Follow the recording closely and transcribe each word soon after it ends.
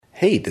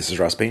Hey, this is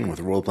Ross Payton with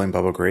Roleplaying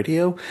Public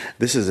Radio.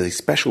 This is a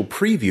special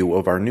preview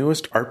of our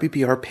newest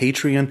RPPR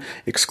Patreon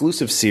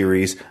exclusive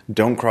series,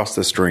 Don't Cross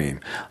the Stream.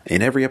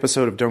 In every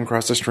episode of Don't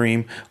Cross the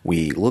Stream,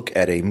 we look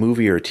at a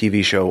movie or a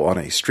TV show on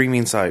a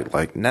streaming site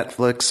like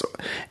Netflix,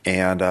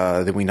 and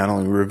then we not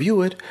only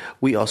review it,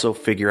 we also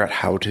figure out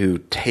how to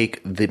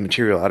take the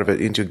material out of it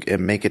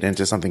and make it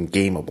into something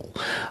gameable.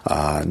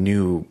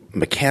 New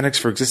mechanics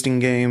for existing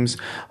games,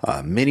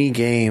 mini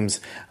games.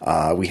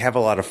 We have a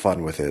lot of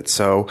fun with it.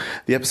 So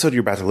the episode you're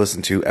about to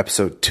listen to,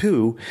 episode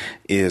 2,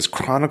 is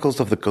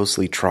Chronicles of the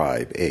Ghostly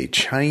Tribe, a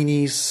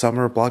Chinese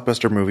summer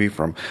blockbuster movie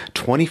from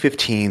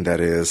 2015 that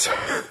is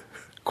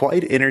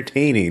quite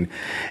entertaining,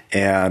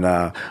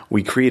 and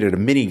we created a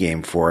mini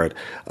game for it,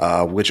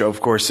 which of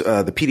course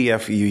the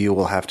PDF you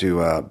will have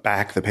to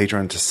back the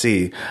Patreon to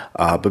see,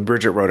 but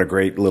Bridget wrote a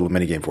great little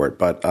mini game for it.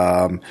 But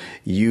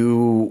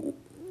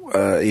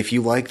if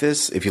you like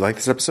this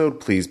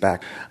episode, please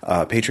back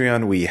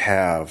Patreon. We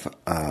have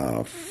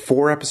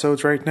 4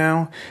 episodes right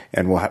now,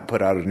 and we'll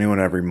put out a new one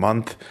every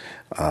month.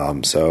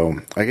 So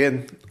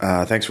again,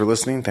 thanks for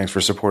listening. Thanks for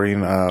supporting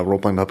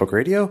Roleplaying Public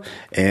Radio,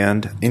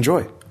 and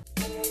enjoy.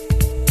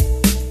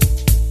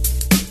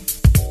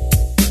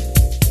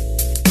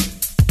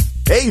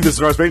 Hey, this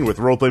is Ross Payton with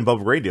Roleplaying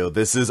Public Radio.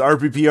 This is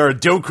RPPR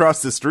Don't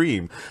Cross the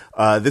Stream.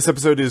 This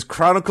episode is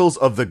Chronicles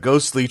of the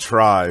Ghostly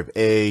Tribe,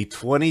 a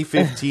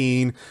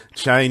 2015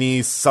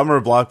 Chinese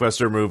summer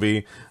blockbuster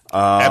movie.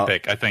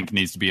 Epic, I think,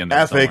 needs to be in there.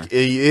 Epic. Somewhere.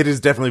 It is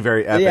definitely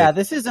very epic. Yeah,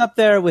 this is up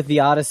there with the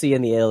Odyssey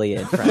and the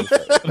Iliad, frankly.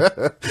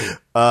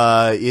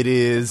 It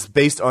is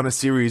based on a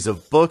series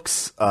of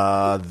books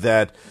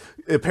that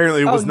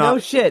apparently was not... no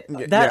shit.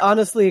 That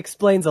honestly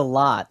explains a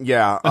lot.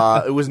 Yeah,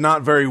 it was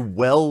not very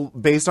well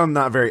based on,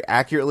 not very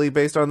accurately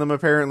based on them,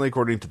 apparently,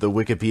 according to the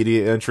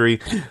Wikipedia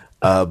entry.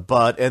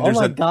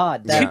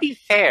 God. To be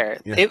fair,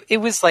 it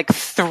was like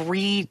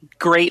 3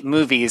 great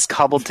movies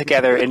cobbled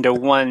together into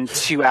one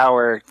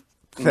 2-hour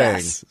thing.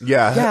 mess.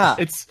 Yeah.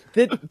 It's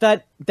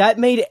that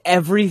made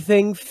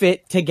everything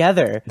fit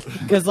together.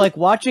 Because like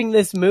watching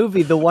this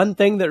movie, the one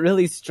thing that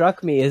really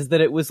struck me is that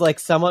it was like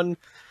someone.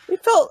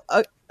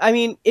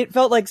 It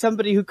felt like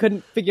somebody who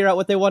couldn't figure out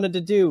what they wanted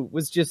to do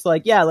was just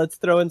like, yeah, let's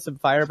throw in some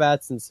fire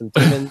bats and some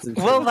demons. And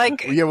Well,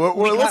 like, Yeah,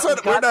 we're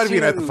not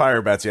even at the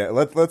fire bats yet.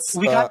 Let's.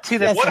 we got to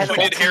the What if we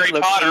did Harry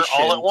Potter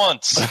all at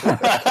once?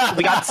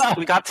 we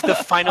got to the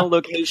final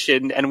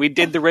location and we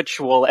did the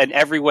ritual and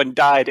everyone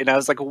died and I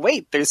was like,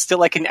 wait, there's still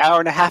like an hour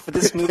and a half of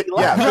this movie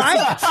left.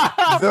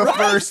 Yeah, the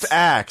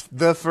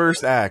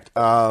first act.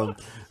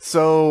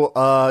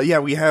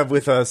 We have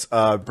with us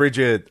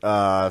Bridget,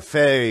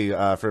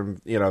 Faye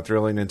from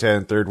Thrilling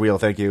Intent, Third Wheel.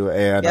 Thank you,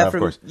 and of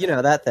course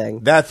that thing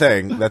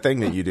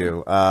that you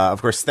do.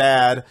 Of course,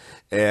 Thad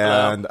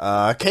and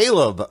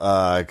Caleb,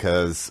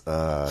 because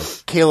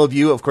Caleb,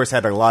 you of course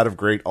had a lot of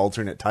great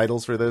alternate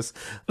titles for this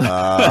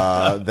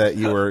that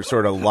you were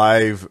sort of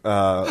live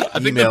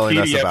emailing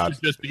us about.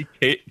 Should just be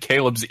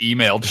Caleb's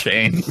email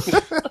chain.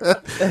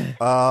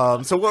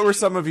 So, what were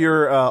some of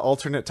your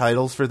alternate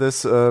titles for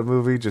this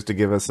movie? Just to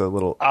give us a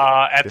little.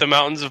 At the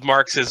Mountains of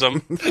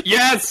Marxism.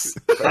 Yes!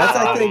 That's,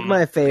 I think,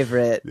 my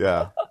favorite.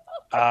 Yeah.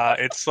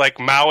 It's like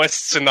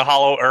Maoists in the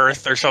Hollow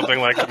Earth or something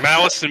like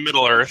Maoists in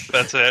Middle Earth.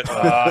 That's it.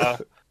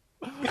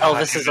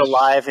 Elvis is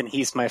alive and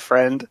he's my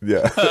friend.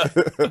 Yeah.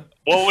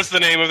 What was the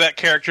name of that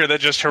character that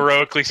just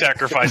heroically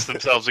sacrificed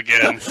themselves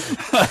again?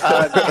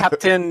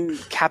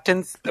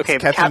 Captain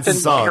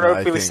Sung,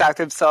 heroically sacked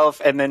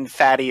himself, and then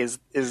Fatty is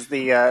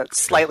the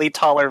slightly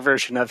taller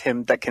version of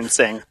him that can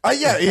sing.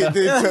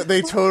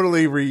 They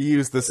totally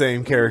reused the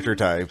same character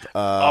type.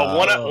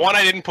 One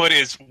I didn't put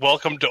is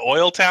Welcome to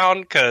Oil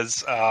Town,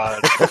 because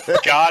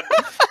God,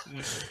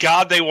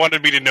 they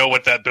wanted me to know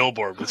what that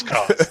billboard was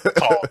called.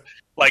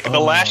 Like, the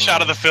last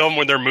shot of the film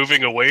when they're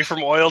moving away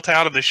from Oil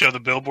Town and they show the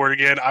billboard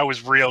again, I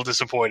was real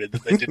disappointed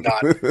that they did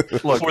not,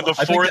 for the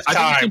fourth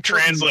time,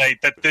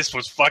 translate that this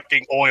was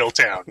fucking Oil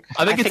Town.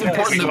 I think it's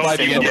important that by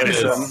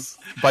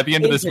the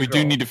end of this, we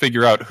do need to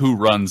figure out who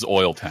runs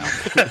Oil Town.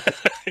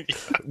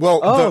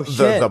 Well,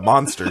 the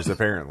monsters,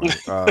 apparently.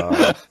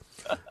 The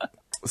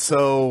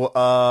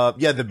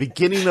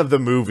beginning of the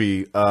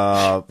movie,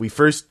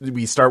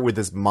 we start with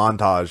this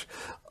montage.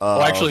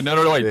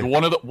 Wait.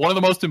 One of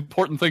the most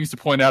important things to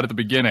point out at the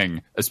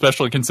beginning,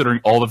 especially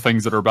considering all the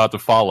things that are about to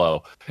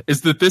follow,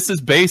 is that this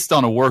is based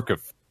on a work of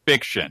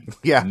fiction.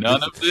 Yeah.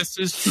 None of this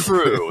is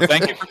true.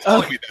 Thank you for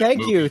telling me that.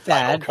 Thank you,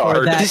 Thad,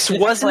 for that. This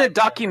wasn't a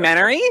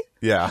documentary?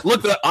 Yeah.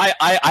 Look, I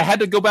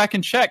had to go back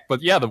and check,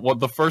 but yeah,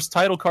 the first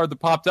title card that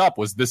popped up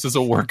was "This is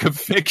a work of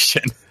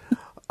fiction."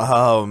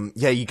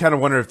 Yeah, you kind of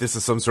wonder if this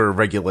is some sort of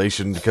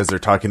regulation because they're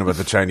talking about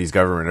the Chinese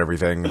government and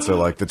everything. And so,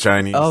 like, the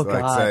Chinese,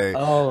 say,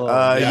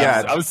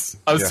 yeah. I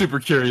was super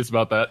curious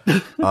about that.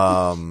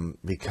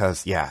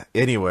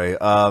 Anyway,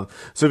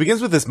 so it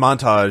begins with this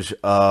montage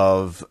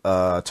of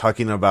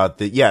talking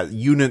about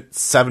Unit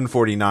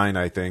 749,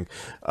 I think,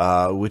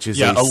 which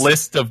is a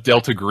list of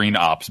Delta Green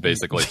ops,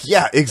 basically.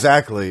 Yeah,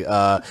 exactly.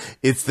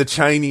 It's the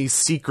Chinese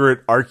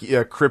secret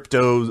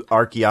crypto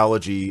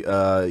archaeology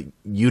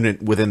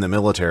unit within the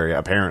military,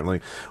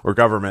 apparently, or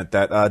government,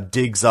 that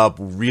digs up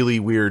really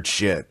weird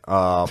shit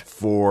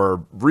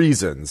for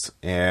reasons.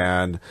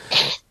 And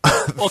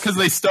well, because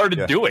they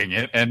started doing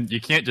it, and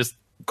you can't just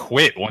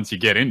quit once you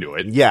get into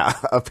it. Yeah,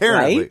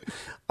 apparently. Right?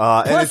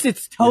 Plus,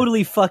 it's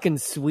totally fucking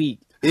sweet.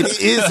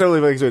 It is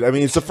totally fucking sweet. I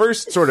mean, it's the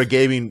first sort of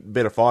gaming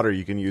bit of fodder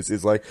you can use.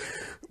 Is like,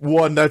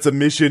 one that's a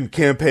mission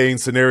campaign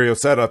scenario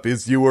setup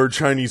is you are a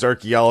Chinese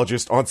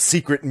archaeologist on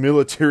secret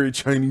military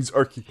Chinese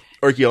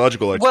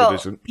archaeological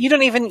expedition. Well, you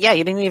don't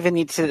even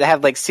need to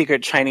have like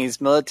secret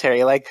Chinese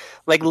military. Like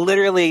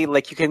literally,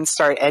 like you can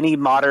start any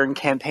modern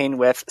campaign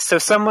with. So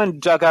someone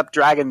dug up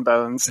dragon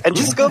bones and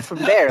just go from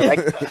there.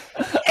 Like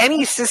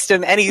any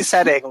system, any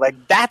setting,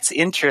 like that's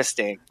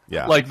interesting.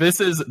 Yeah. Like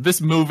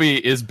this movie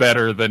is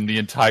better than the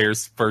entire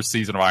first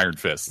season of Iron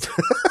Fist.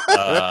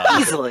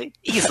 Easily.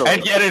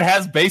 And yet it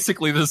has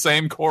basically the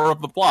same core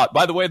of the plot.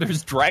 By the way,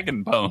 there's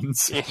dragon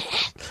bones.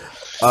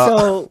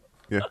 Oh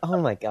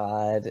my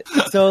god.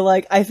 So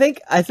like I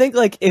think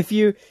like if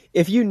you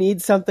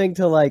need something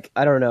to like,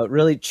 I don't know,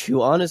 really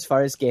chew on as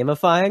far as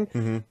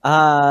gamifying,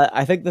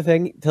 I think the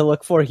thing to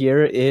look for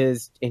here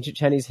is ancient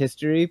Chinese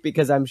history,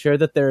 because I'm sure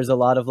that there's a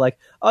lot of like,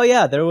 oh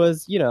yeah, there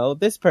was,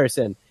 this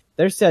person.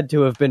 They're said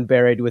to have been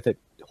buried with a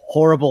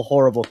horrible,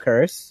 horrible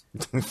curse.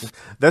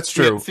 That's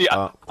true. Yeah, see,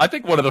 I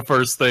think one of the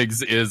first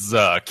things is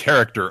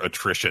character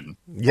attrition.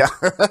 Yeah.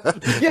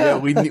 Yeah,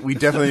 we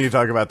definitely need to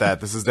talk about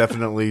that. This is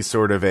definitely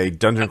sort of a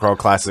Dungeon Crawl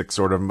Classic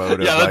sort of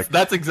mode. Yeah,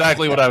 that's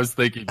exactly what I was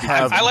thinking.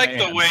 I like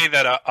the way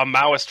that a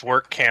Maoist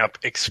work camp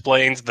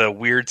explains the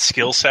weird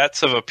skill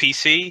sets of a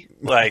PC.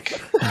 Like,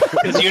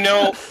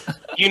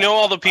 because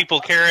all the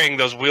people carrying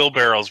those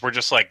wheelbarrows were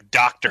just like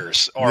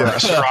doctors or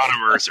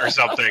astronomers or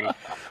something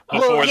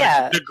before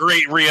the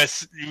great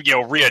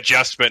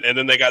readjustment, and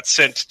then they got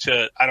sent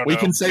to we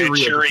can say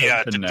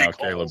Manchuria to now, dig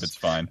Caleb. holes it's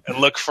fine. and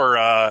look for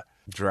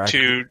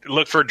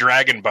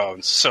dragon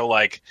bones. So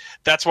like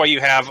that's why you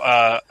have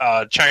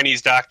a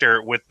Chinese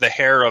doctor with the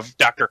hair of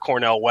Dr.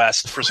 Cornel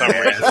West for some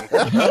reason,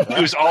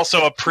 who's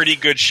also a pretty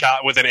good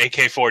shot with an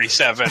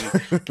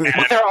AK-47.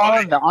 And they're all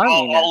in the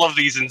army. All of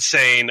these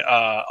insane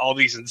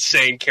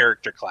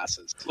character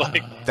classes.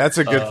 Like that's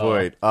a good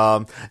point.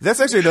 That's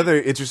actually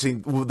another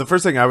interesting. The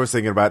first thing I was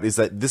thinking about is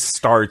that this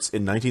starts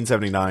in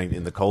 1979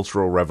 in the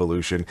Cultural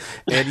Revolution,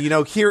 and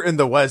here in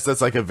the West,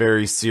 that's like a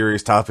very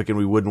serious topic, and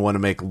we wouldn't want to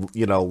make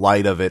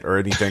light of it or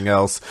anything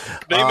else.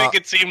 They make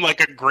it seem like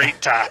a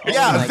great time.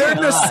 Yeah, they're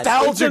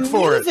nostalgic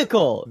for it.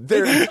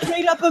 They're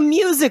straight up a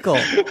musical.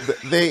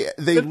 They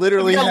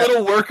literally got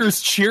little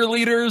workers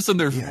cheerleaders, and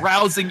there's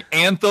rousing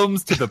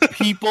anthems to the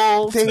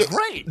people. It's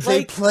great.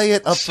 They play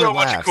it up so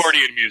much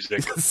accordion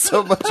music.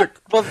 So much.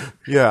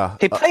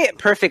 They play it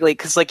perfectly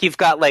because like you've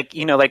got like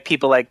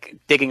people like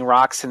digging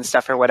rocks and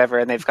stuff or whatever,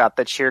 and they've got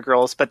the cheer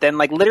girls, but then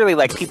like literally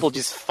like people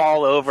just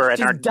fall over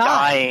and are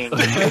dying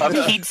of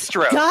heat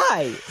stroke.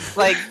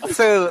 Like,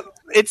 so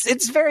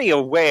it's very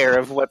aware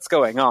of what's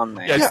going on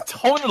there. Yeah, it's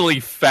totally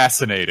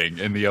fascinating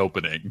in the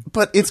opening.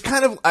 But it's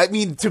kind of, I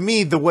mean, to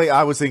me, the way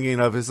I was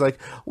thinking of is like,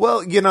 well,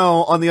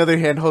 on the other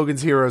hand,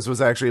 Hogan's Heroes was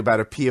actually about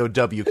a POW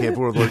camp in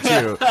World War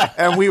II,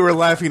 and we were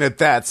laughing at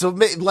that. So,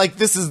 like,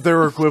 this is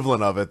their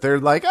equivalent of it. They're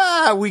like,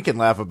 we can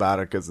laugh about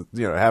it because, it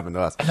happened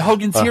to us. And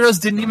Hogan's Heroes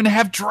didn't even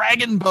have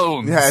dragon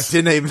bones. Yeah, it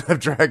didn't even have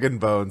dragon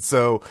bones.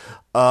 So,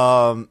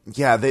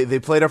 they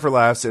played up for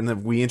laughs, and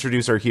then we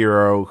introduce our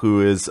hero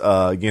who is,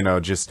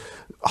 just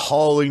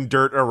hauling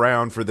dirt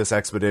around for this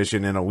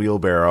expedition in a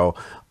wheelbarrow,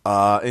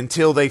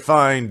 until they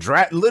find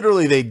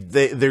literally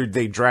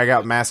they drag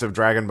out massive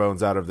dragon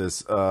bones out of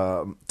this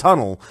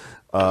tunnel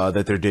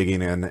that they're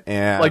digging in,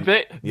 and like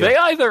they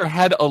either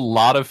had a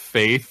lot of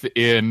faith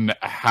in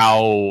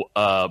how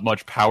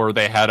much power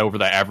they had over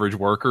the average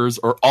workers,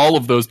 or all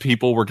of those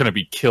people were going to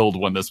be killed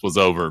when this was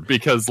over,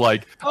 because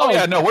like,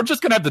 we're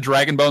just going to have the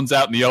dragon bones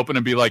out in the open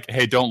and be like,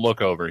 hey, don't look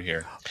over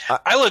here.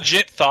 I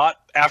legit thought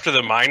after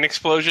the mine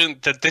explosion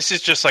that this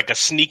is just like a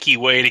sneaky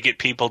way to get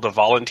people to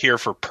volunteer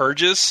for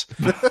purges,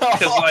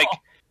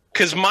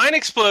 because mine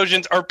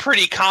explosions are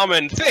pretty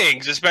common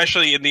things,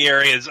 especially in the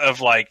areas of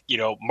like,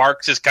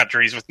 Marxist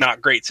countries with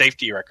not great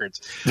safety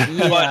records.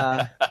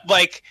 Yeah.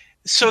 But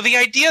so the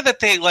idea that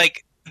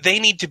they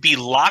need to be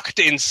locked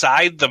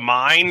inside the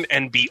mine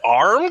and be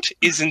armed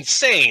is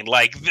insane.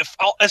 Like,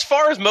 as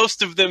far as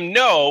most of them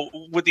know,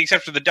 with the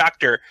exception of the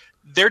doctor,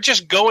 they're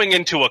just going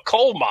into a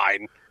coal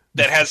mine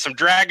that has some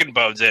dragon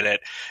bones in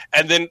it,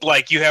 and then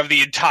like you have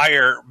the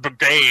entire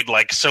brigade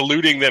like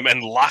saluting them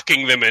and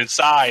locking them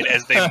inside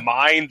as they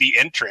mine the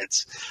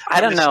entrance.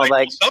 I don't know,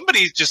 like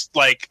somebody's just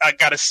like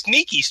got a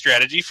sneaky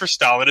strategy for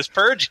Stalinist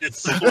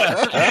purges. I've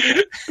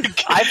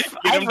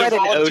read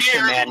an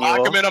ocean manual.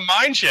 Lock them in a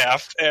mine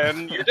shaft,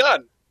 and you're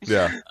done.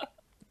 Yeah.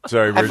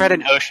 Sorry, I've read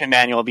an ocean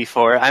manual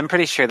before. I'm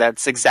pretty sure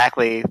that's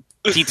exactly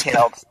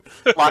detailed.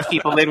 Lock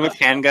people in with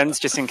handguns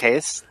just in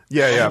case.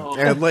 Yeah,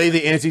 and lay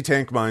the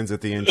anti-tank mines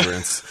at the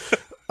entrance.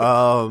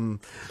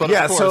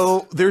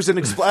 So there's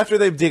after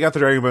they dig out the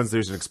dragon bones,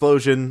 there's an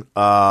explosion,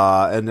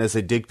 and as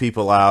they dig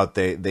people out,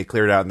 they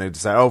clear it out and they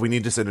decide, we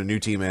need to send a new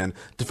team in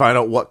to find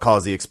out what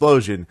caused the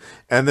explosion.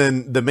 And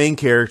then the main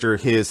character,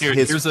 here's a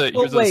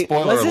spoiler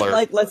was alert. It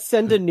like, let's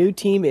send a new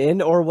team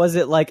in, or was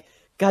it like,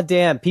 God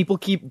damn, people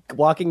keep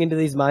walking into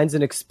these mines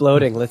and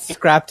exploding. Let's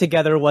scrap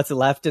together what's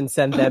left and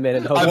send them in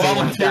and hope they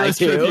volunteer die as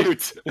too.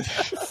 tribute.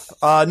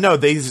 No,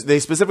 they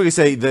specifically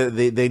say that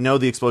they know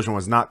the explosion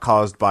was not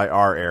caused by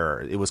our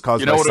error. It was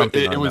caused by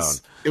something unknown.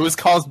 It was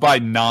caused by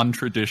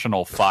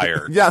non-traditional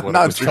fire. Yeah,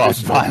 non-traditional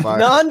fire.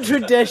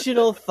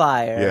 Non-traditional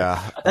fire.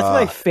 Yeah. That's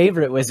my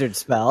favorite wizard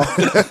spell.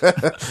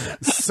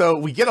 So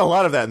we get a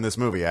lot of that in this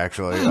movie,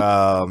 actually.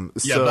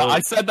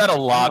 I said that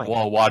a lot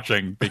while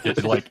watching because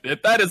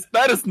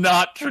that is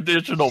not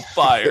traditional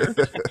fire.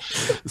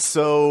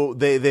 So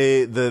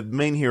the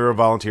main hero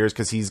volunteers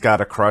because he's got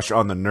a crush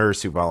on the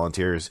nurse who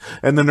volunteers.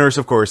 And the nurse,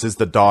 of course, is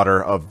the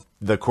daughter of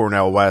the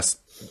Cornel West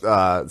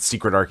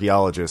secret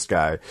archaeologist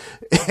guy.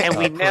 And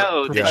we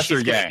know that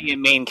she's going to be a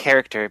main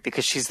character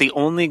because she's the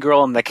only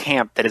girl in the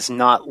camp that is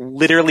not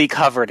literally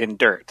covered in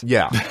dirt.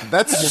 Yeah,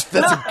 that's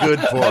a good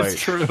point. That's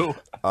true.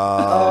 You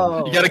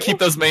got to keep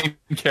those main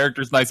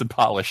characters nice and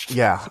polished.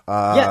 Yeah.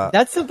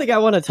 That's something I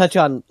want to touch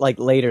on like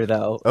later,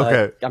 though.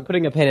 Okay. I'm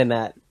putting a pin in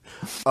that.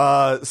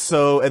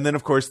 And then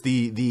of course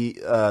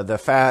the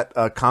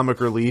fat comic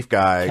relief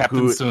guy,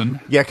 Captain Sun.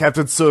 Yeah,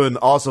 Captain Sun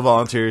also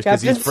volunteers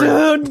because he's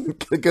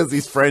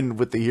friend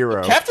with the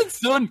hero.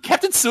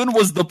 Captain Sun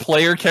was the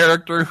player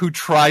character who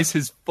tries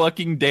his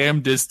fucking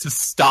damnedest to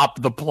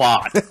stop the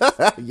plot.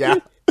 Yeah.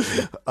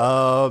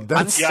 I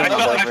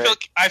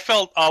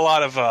felt a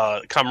lot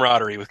of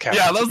camaraderie with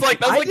Captain. Yeah, that was like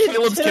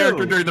Caleb's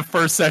character during the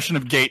first session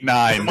of Gate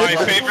 9. My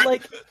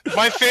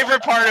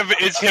favorite part of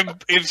it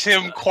is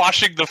him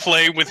quashing the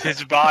flame with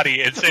his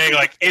body and saying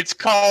like it's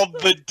called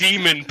the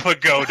Demon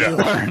Pagoda.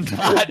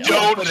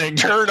 Don't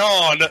turn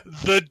on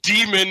the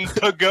Demon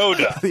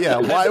Pagoda. Yeah,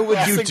 why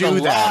would you do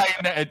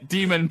that? Line at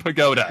Demon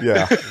Pagoda.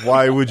 Yeah,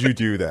 why would you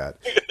do that?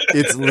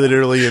 It's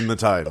literally in the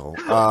title.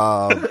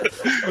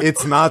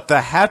 It's not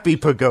the happy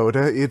pagoda.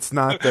 It's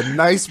not the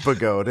nice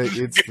pagoda.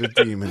 It's the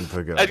demon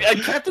pagoda.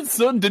 And Captain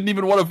Sun didn't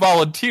even want to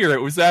volunteer.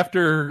 It was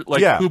after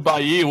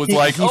Hubai was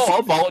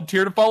I'll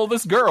volunteer to follow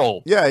this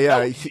girl.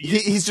 Yeah.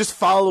 He's just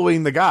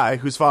following the guy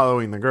who's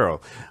following the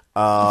girl.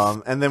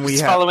 And then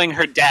he's following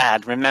her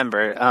dad.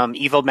 Remember,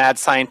 evil mad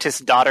scientist's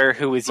daughter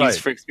who was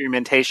used for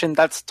experimentation.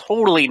 That's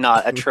totally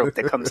not a trope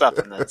that comes up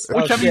in this.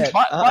 Which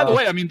by the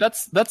way, I mean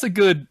that's a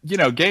good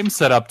game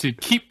setup to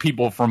keep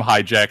people from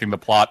hijacking the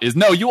plot. Is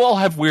no, you all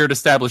have weird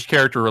established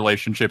character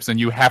relationships, and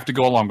you have to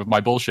go along with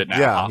my bullshit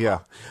now. Yeah.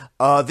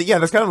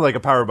 That's kind of like a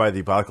Powered by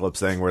the Apocalypse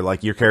thing, where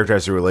like your character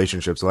has a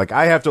relationship. So like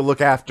I have to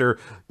look after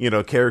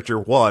character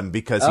one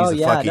because he's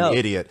a fucking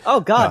idiot.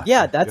 Oh god,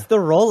 that's the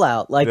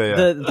rollout. Like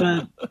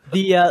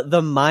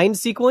the mine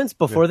sequence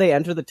before they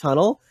enter the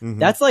tunnel. Mm-hmm.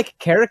 That's like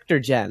character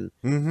gen.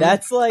 Mm-hmm.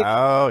 That's like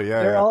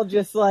they're all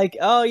just like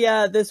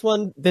this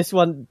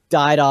one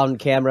died on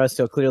camera,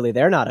 so clearly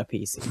they're not a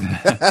PC.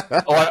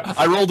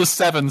 I rolled a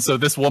 7, so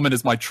this woman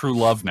is my true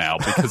love now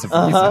because of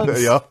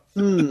reasons.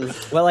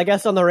 Well, I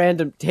guess on the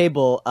random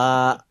table,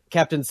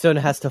 Captain Sun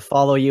has to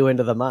follow you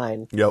into the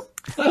mine. Yep.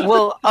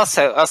 Well,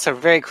 also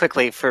very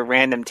quickly for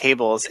random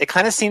tables, it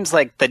kind of seems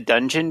like the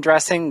dungeon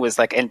dressing was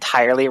like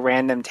entirely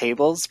random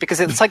tables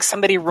because it's like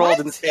somebody rolled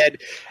and said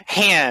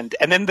hand,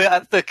 and then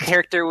the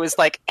character was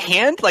like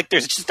hand, like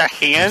there's just a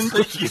hand,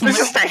 there's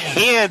just a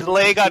hand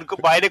laying on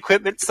mine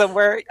equipment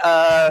somewhere.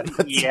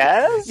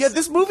 Yes. Yeah,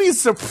 this movie is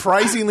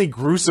surprisingly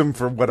gruesome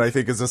for what I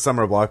think is a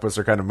summer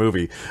blockbuster kind of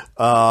movie.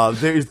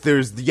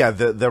 There's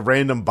the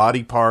random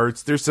body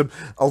parts. There's a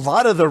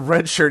lot of the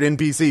red shirt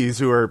NPCs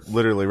who are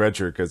literally red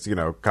shirt because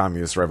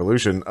communist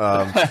revolution.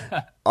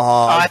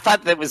 I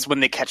thought that was when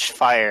they catch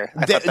fire.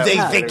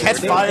 They catch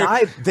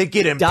fire. They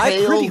get impaled.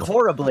 Die pretty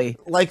horribly.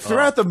 Like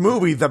throughout the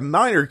movie, the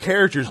minor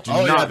characters do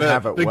not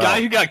have it. The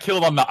guy who got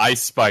killed on the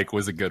ice spike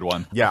was a good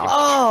one. Yeah.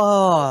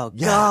 Oh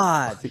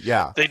God.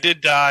 Yeah. They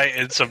did die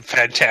in some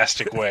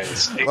fantastic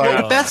ways.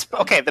 The best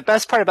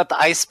part about the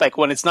ice spike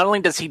one is not only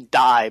does he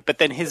die, but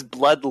then his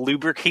blood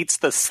lubricates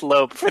the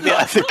slope for the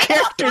other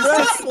characters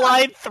to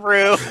slide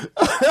through.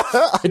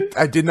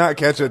 I did not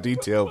catch a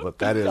detail, but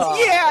that is.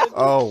 Yeah.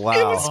 Oh wow.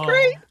 It was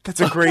great.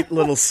 That's a great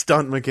little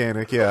stunt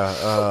mechanic, yeah.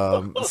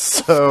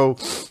 So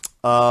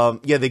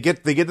they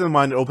get to the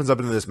mine. It opens up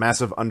into this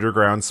massive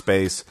underground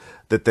space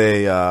that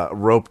they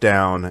rope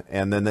down,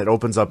 and then it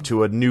opens up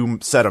to a new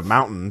set of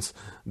mountains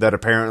that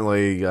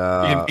apparently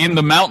in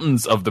the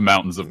mountains of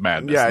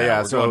madness.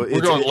 Yeah.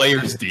 We're going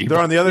layers deep. They're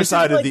on the other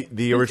side of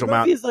the original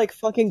mountain. It's like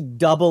fucking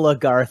double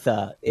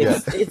Agartha.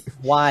 It's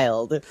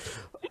wild.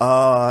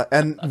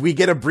 And we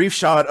get a brief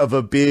shot of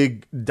a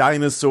big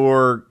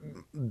dinosaur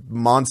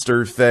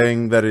monster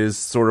thing that is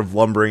sort of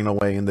lumbering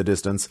away in the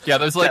distance. Yeah,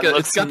 there's like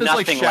it's got this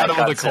like Shadow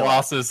of the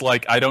Colossus,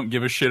 like I don't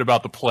give a shit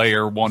about the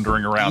player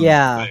wandering around.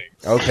 Yeah.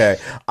 Okay.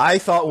 I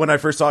thought when I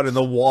first saw it in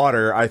the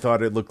water, I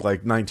thought it looked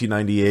like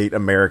 1998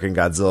 American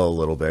Godzilla a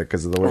little bit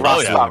because of the way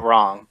Ross got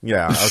wrong.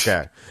 Yeah,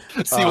 okay.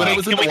 See, when it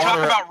was in the water, talk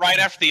about right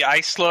after the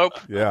ice slope?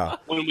 Yeah.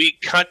 When we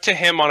cut to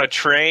him on a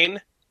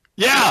train.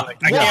 Yeah,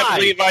 I can't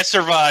believe I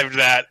survived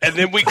that. And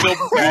then we go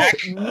back.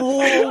 Oh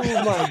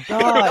my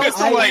god! It was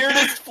the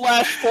weirdest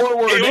flash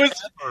forward.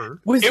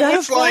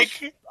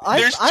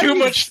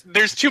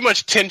 There's too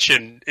much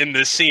tension in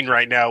this scene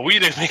right now. We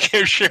need to make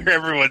sure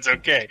everyone's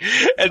okay,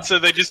 and so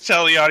they just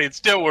tell the audience,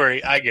 "Don't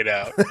worry, I get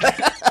out."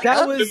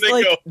 That was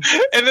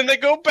and then they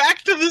go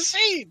back to the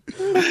scene.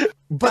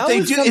 But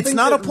they do. It's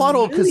not a plot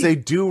hole because they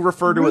do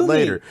refer to it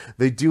later.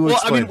 They do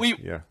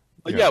explain.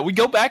 Yeah, we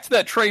go back to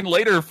that train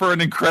later for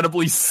an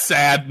incredibly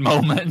sad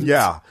moment.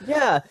 Yeah.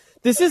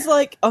 This is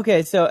like,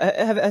 okay, so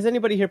has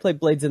anybody here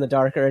played Blades in the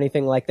Dark or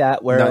anything like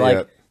that? Where Not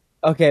yet.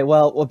 Okay,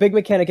 well, big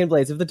mechanic in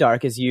Blades of the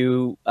Dark is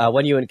you,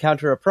 when you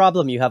encounter a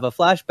problem, you have a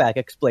flashback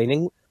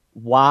explaining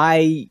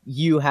why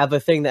you have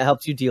a thing that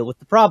helps you deal with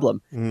the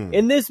problem.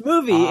 In this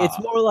movie, it's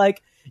more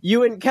like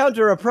you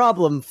encounter a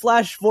problem,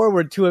 flash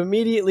forward to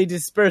immediately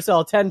disperse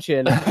all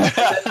tension, and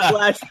then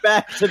flash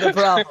back to the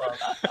problem.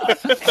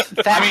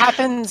 That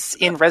happens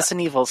in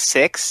Resident Evil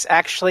 6,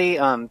 actually.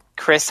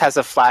 Chris has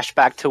a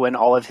flashback to when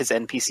all of his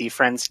NPC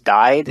friends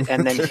died,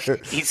 and then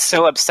he's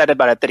so upset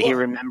about it that he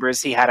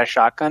remembers he had a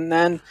shotgun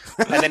then,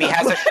 and then he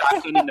has a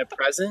shotgun in the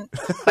present.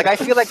 Like, I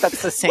feel like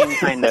that's the same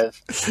kind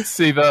of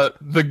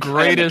the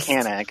greatest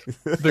mechanic.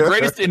 The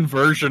greatest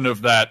inversion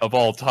of that of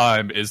all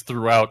time is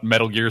throughout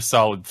Metal Gear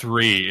Solid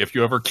 3. If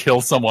you ever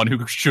kill someone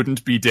who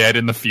shouldn't be dead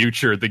in the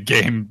future, the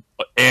game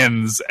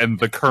ends and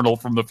the colonel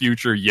from the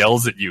future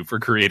yells at you for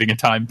creating a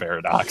time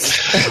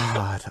paradox.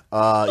 God.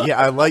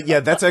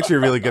 That's actually a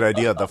really good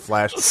idea. The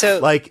flash,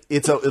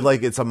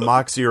 it's a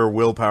moxie or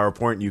willpower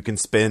point you can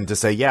spin to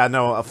say,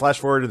 a flash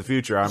forward to the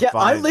future. I'm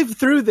fine. I lived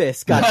through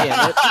this.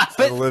 Goddammit!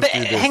 but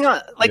hang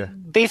on,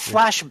 they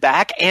flash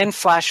back and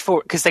flash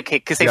forward because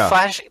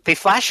they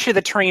flash to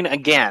the train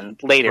again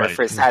later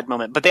for a sad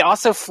moment, but they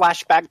also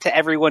flash back to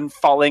everyone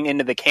falling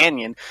into the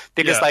canyon.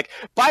 They're just like,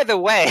 by the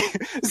way,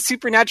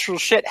 supernatural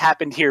shit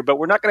happened here, but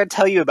we're not going to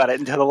tell you about it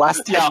until the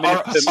last 10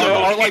 minutes.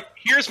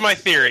 Here's my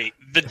theory: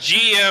 the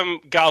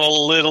GM got a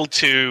little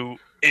too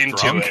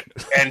into it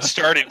and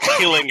started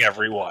killing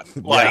everyone.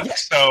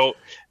 So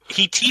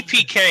he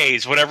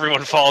TPKs when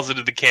everyone falls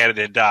into the cannon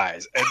and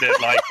dies, and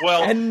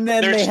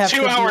then there's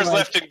 2 hours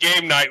left in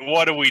game night.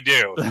 What do we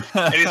do?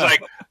 And he's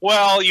like,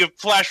 well, you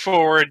flash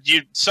forward,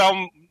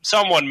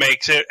 someone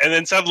makes it, and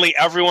then suddenly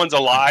everyone's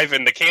alive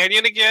in the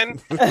canyon again,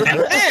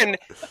 and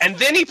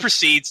then he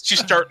proceeds to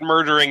start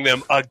murdering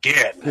them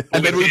again.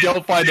 And then we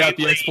don't find out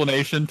the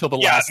explanation till the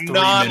last 3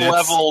 minutes.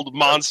 Non-leveled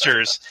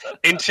monsters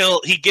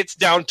until he gets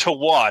down to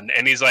 1,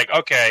 and he's like,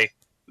 okay,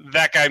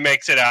 that guy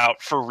makes it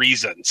out for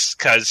reasons,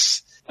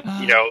 because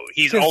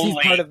he's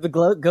part of the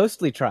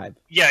ghostly tribe.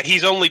 Yeah,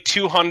 he's only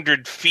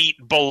 200 feet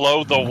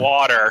below the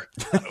water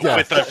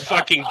with a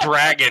fucking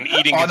dragon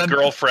eating his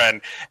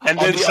girlfriend. And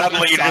then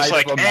suddenly you're just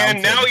like,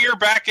 and now you're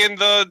back in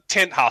the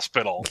tent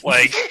hospital.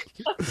 Like,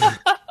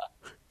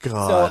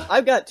 God. So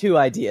I've got 2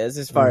 ideas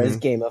as far as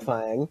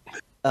gamifying.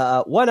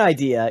 One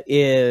idea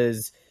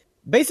is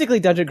basically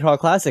Dungeon Crawl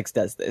Classics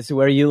does this,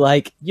 where you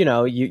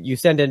you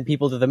send in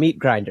people to the meat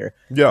grinder.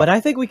 Yeah. But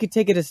I think we could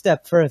take it a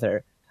step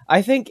further.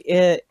 I think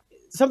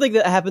something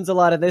that happens a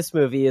lot in this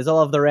movie is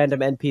all of the random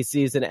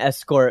NPCs and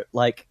escort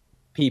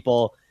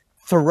people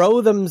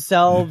throw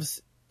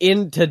themselves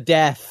into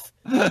death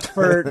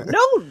for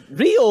no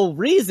real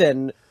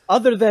reason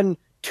other than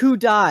to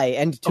die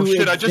and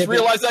to I just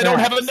realized I don't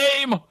have a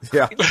name.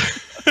 Yeah.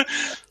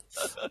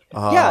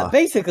 Yeah,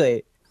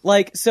 basically.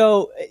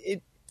 So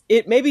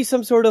it may be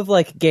some sort of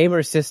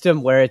gamer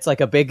system where it's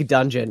a big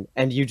dungeon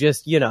and you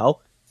just,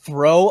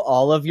 throw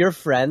all of your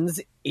friends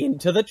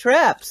into the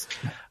traps.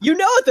 You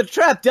know what the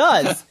trap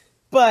does,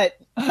 but,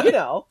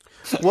 Well,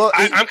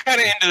 I'm kind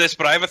of into this,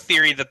 but I have a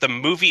theory that the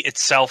movie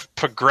itself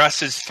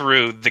progresses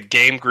through the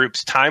game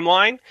group's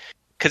timeline.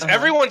 Because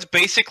everyone's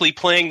basically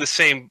playing the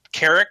same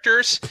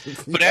characters,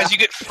 but as you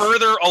get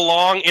further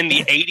along in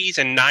the 80s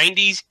and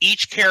 90s,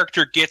 each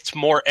character gets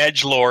more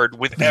edgelord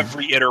with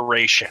every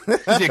iteration. By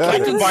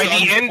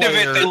the end of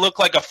it, they look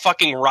like a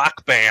fucking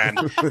rock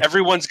band.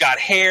 Everyone's got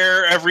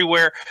hair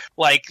everywhere.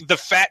 The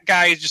fat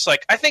guy is just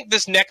I think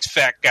this next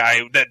fat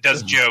guy that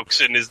does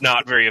jokes and is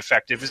not very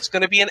effective is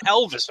going to be an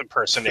Elvis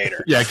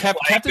impersonator. Yeah,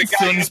 Captain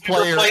Sin's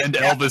player and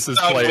Elvis's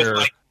player.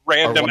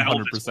 random 100%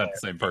 Elvis the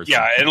same person.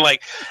 Yeah,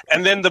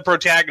 and then the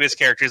protagonist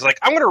character is like,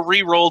 I'm going to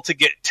re-roll to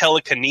get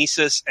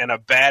telekinesis and a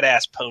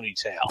badass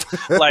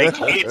ponytail. Like,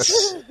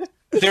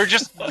 they're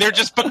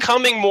just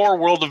becoming more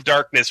World of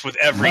Darkness with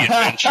every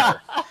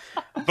adventure.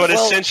 But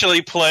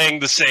essentially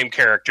playing the same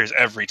characters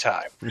every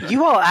time.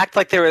 You all act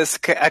like there was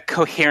a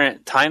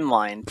coherent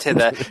timeline to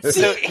the.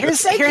 So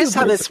here's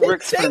how this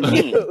works for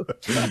me.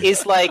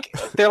 Is like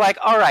they're like,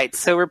 all right,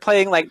 so we're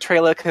playing like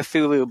Trail of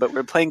Cthulhu, but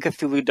we're playing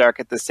Cthulhu Dark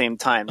at the same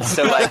time.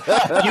 So like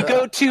you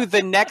go to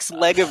the next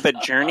leg of the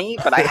journey,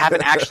 but I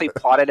haven't actually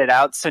plotted it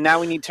out. So now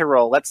we need to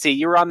roll. Let's see,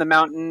 you were on the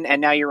mountain,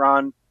 and now you're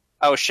on.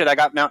 Oh shit, I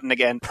got mountain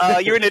again.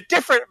 You're in a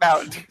different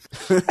mountain.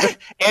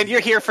 And you're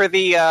here for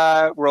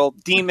the roll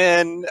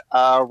demon,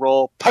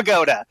 roll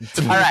pagoda.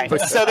 All right,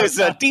 so there's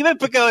a demon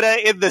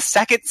pagoda in the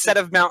second set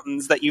of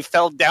mountains that you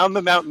fell down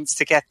the mountains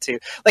to get to.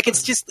 Like,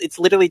 it's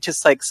literally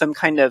just like some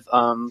kind of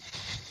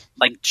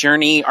like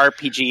journey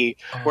RPG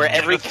where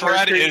every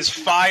threat is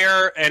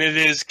fire and it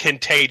is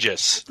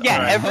contagious.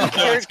 Yeah, every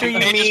character you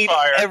meet,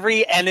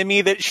 every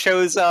enemy that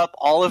shows up,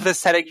 all of the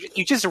setting,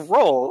 you just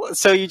roll.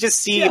 So you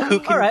just see who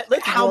can. All right,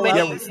 let's how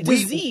many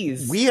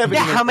disease? We haven't.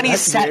 Yeah, how many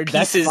That's set weird.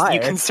 That's pieces fire. you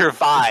can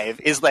survive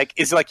is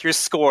like your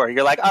score.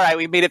 You're like, all right,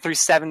 we made it through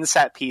 7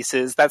 set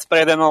pieces. That's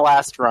better than the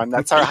last run.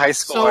 That's our high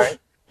score.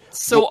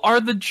 So are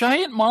the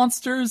giant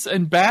monsters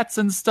and bats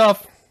and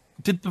stuff?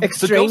 Did the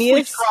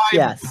Extraneous? Ghostly tribe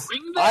Yes.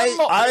 bring them?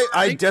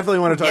 I definitely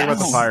want to talk about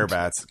the fire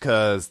bats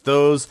because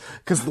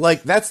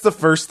like that's the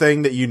first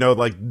thing that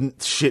like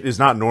shit is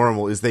not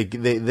normal is they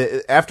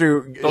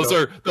after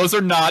those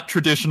are not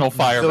traditional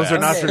fire bats. Those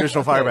are not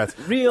traditional fire bats.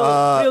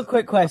 Real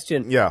quick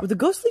question. Yeah. Were the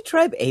Ghostly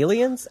Tribe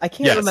aliens? I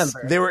can't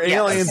remember. They were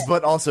aliens,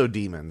 but also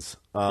demons.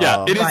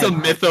 Yeah, it is a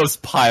mythos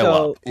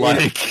pileup.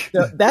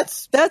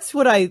 That's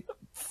what I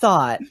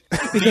thought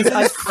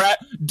because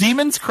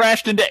demons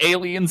crashed into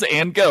aliens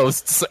and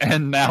ghosts,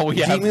 and now we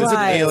have demons and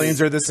aliens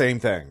are the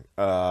same thing.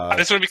 I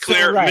just want to be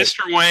clear: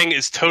 Mr. Wang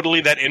is totally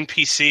that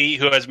NPC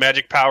who has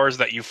magic powers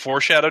that you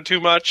foreshadow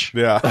too much.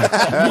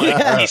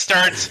 Yeah, he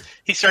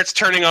starts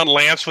turning on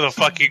lamps with a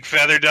fucking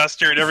feather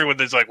duster, and everyone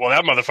is like, "Well,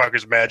 that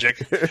motherfucker's magic.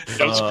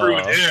 Don't screw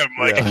with him."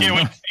 Like, I can't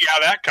wait to see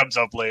how that comes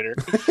up later.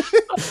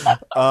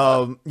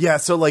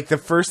 So like the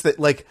first that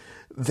like.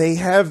 They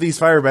have these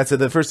fire bats, and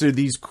the first are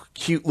these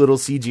cute little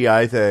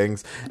CGI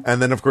things,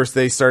 and then of course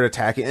they start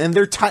attacking, and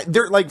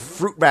they're like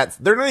fruit bats.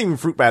 They're not even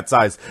fruit bat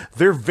size.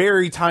 They're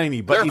very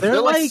tiny, but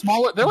they're like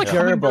smaller. They're like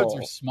hummingbirds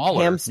or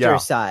smaller, hamster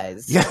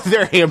size. Yeah,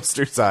 they're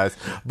hamster size.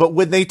 But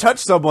when they touch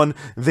someone,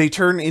 they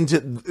turn into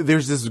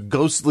there's this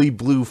ghostly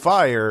blue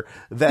fire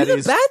that Do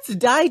the bats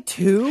die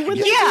too? When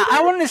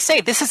I wanted to say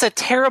this is a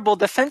terrible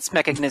defense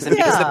mechanism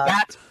because the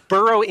bats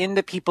burrow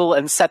into people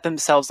and set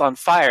themselves on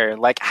fire.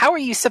 Like, how are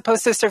you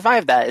supposed to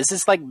survive that? Is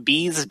this like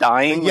bees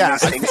dying? Yeah,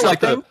 I feel like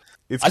the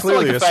fact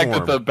swarm.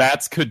 that the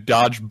bats could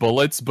dodge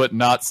bullets, but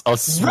not a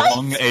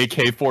swung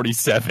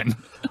AK-47.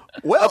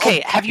 Well,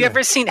 okay, have you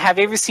ever seen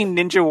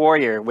Ninja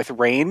Warrior with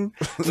Rain?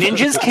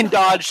 Ninjas can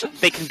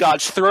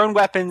dodge thrown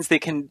weapons, they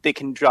can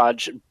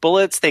dodge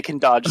bullets, they can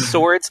dodge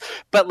swords,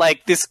 but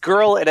like this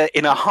girl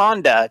in a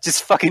Honda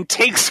just fucking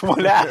takes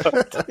one out.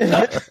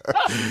 If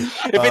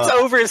it's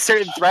over a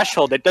certain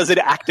threshold, it doesn't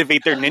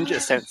activate their ninja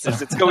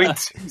senses. It's going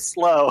too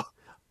slow.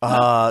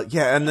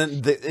 And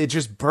then it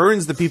just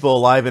burns the people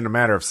alive in a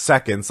matter of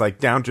seconds, like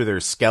down to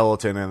their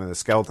skeleton, and then the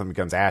skeleton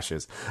becomes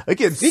ashes.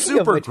 Again, Speaking super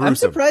of which, gruesome. I'm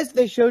surprised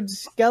they showed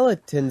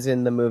skeletons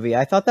in the movie.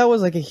 I thought that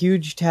was like a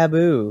huge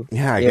taboo.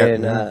 Yeah, I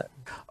get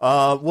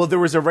well, there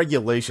was a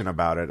regulation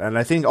about it, and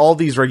I think all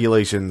these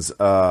regulations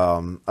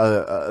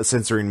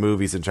censoring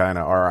movies in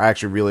China are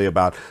actually really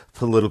about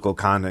political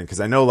content,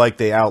 because I know like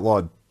they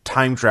outlawed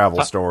time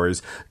travel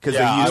stories because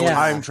they used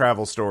time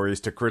travel stories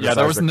to criticize. Yeah,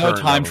 there was the no current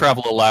time government.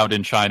 travel allowed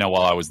in China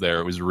while I was there.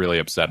 It was really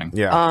upsetting.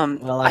 Yeah.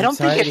 Well, I don't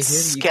think sorry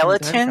it's to hear you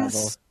couldn't time travel.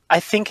 skeletons. I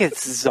think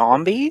it's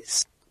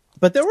zombies.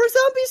 But there were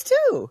zombies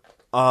too.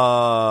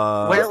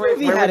 Where were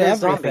movie had there everything.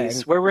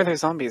 zombies? Where were there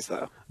zombies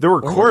though? There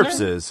were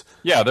corpses.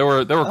 Yeah, there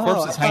were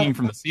corpses hanging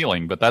from the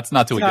ceiling, but that's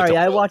not till we get Sorry, to.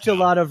 I watch a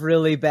lot of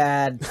really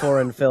bad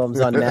foreign films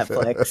on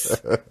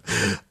Netflix.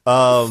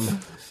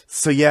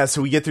 So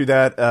we get through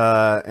that,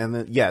 and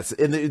then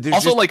and there's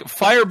Also, just, like,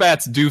 fire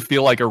bats do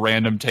feel like a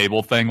random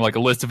table thing, like a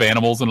list of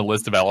animals and a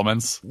list of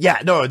elements.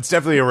 it's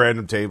definitely a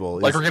random table.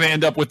 Like, we're going to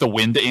end up with the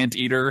wind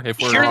anteater if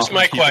we're Here's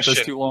my keep this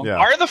question. too long. Yeah.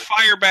 Are the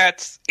fire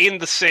bats in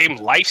the same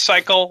life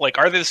cycle? Like,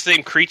 are they the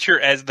same creature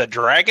as the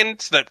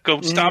dragons that go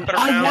stomping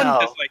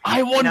around?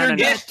 I wondered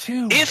No. that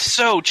too. If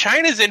so,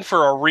 China's in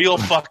for a real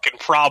fucking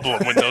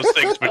problem when those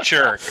things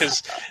mature,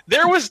 because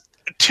there was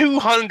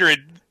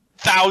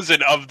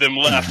 200,000 of them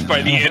left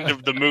by the end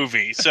of the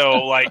movie.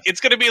 So, like, it's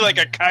going to be like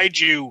a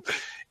kaiju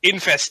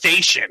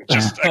infestation,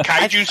 just a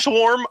kaiju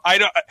swarm.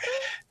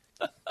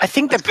 I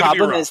think the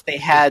problem is they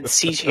had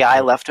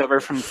CGI left over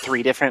from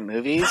 3 different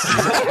movies.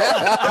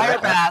 Fire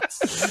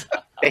bats.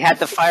 They had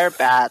the fire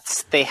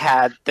bats. They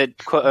had the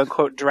quote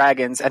unquote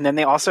dragons, and then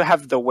they also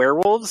have the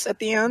werewolves at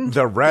the end.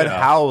 The red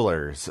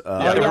howlers.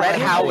 The red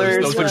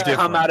howlers, which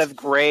come out of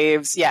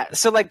graves. Yeah.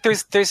 So like,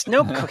 there's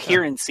no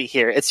coherency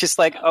here. It's just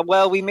like, oh,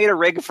 well, we made a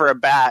rig for a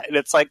bat, and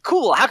it's like,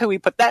 cool. How can we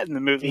put that in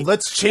the movie?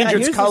 Let's change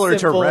its color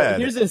to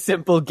red. Here's a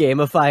simple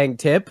gamifying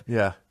tip.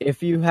 Yeah.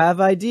 If you have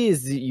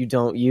ideas that you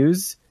don't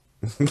use,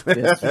 just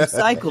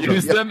recycle them.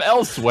 Use them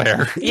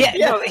elsewhere. Yeah,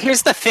 no,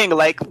 here's the thing.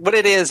 Like, what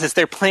it is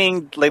they're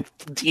playing like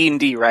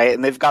D&D, right?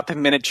 And they've got the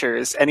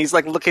miniatures, and he's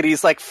like,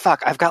 he's like,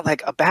 fuck, I've got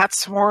like a bat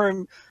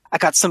swarm, I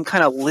got some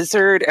kind of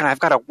lizard, and I've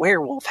got a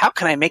werewolf. How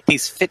can I make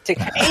these fit to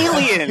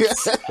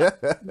aliens?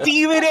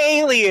 Demon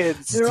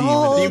aliens. They're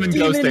all demon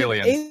ghost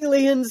aliens.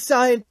 Alien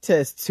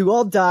scientists who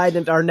all died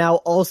and are now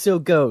also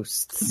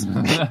ghosts.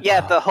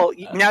 Yeah,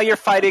 now you're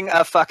fighting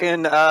a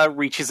fucking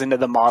reaches into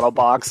the model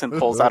box and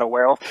pulls out a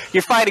werewolf.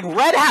 You're fighting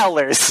red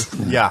howlers.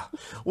 Yeah.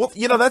 Well,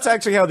 that's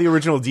actually how the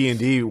original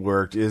D&D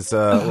worked, is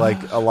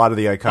like a lot of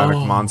the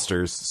iconic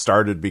monsters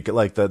started because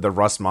like the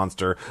rust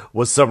monster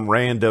was some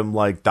random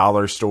like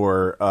dollar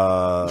store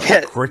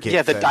cricket.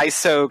 Yeah, the thing.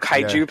 Daiso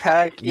kaiju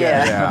pack.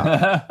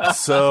 Yeah.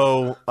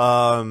 So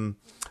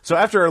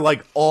after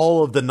like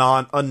all of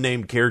the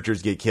unnamed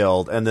characters get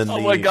killed, and then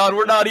my god,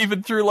 we're not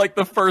even through like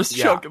the first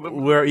chunk of the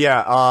movie.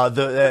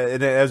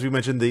 And as we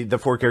mentioned, the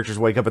 4 characters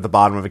wake up at the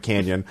bottom of a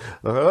canyon.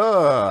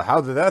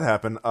 How did that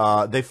happen?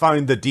 They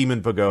find the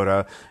demon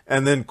pagoda,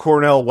 and then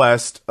Cornell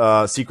West,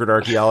 secret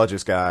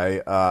archaeologist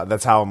guy.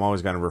 That's how I'm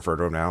always going to refer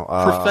to him now.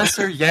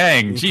 Professor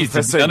Yang.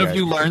 Jeez, none of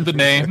you learned the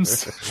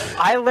names.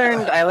 I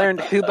learned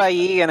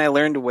Hubai and I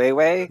learned Wei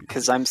Wei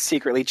because I'm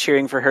secretly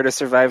cheering for her to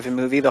survive the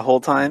movie the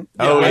whole time.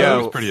 It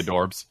was pretty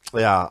adorbs.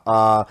 Yeah.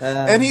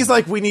 And he's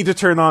like, we need to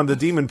turn on the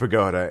demon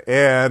pagoda.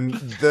 And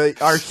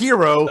our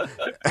hero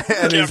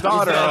and his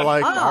daughter are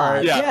like, all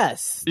right.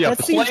 Yes. Yeah,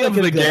 that seems play like of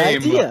a the good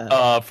game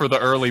idea. for the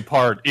early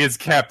part is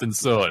Captain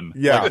Sun.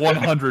 Yeah. Like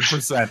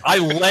 100%. I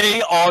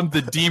lay on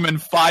the demon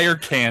fire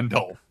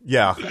candle.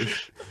 Yeah.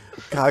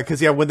 God,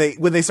 because when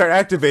they start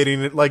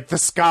activating it, like the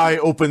sky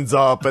opens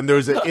up and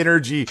there's an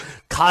energy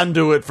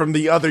conduit from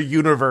the other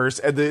universe,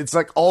 and it's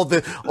like all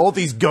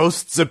these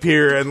ghosts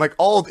appear, and like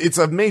it's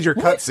a major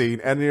cutscene,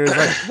 and you're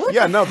like,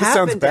 this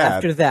sounds bad.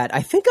 After that,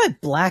 I think I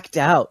blacked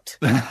out.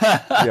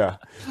 Yeah.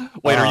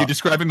 Wait, are you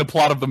describing the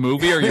plot of the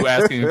movie, or are you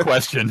asking a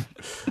question?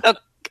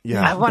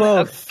 Yeah. I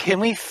want.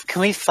 Can we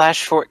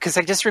flash forward? Because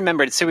I just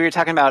remembered. So we were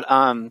talking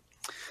about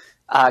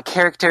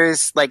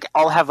characters like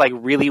all have like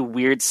really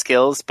weird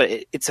skills, but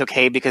it's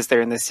okay because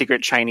they're in the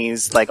secret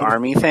Chinese like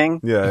army thing.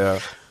 Yeah.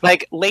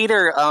 Like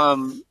later,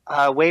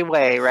 Wei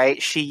Wei,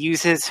 right? She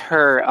uses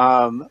her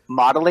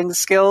modeling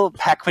skill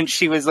back when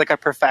she was like a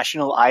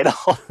professional idol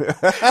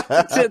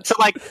to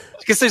like,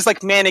 because there's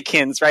like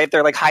mannequins, right?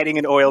 They're like hiding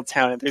in Oil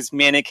Town, and there's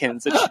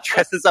mannequins, and she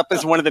dresses up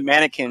as one of the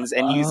mannequins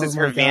and uses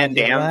her Van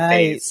Damme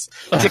face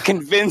to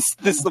convince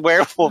this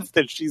werewolf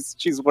that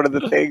she's one of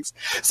the things.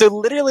 So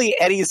literally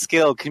any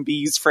skill can be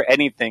used for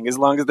anything as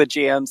long as the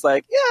GM's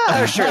like,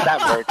 yeah, sure,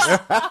 that works.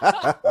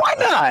 Why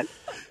not?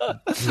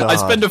 I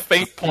spend a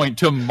fate point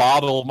to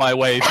model my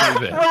way through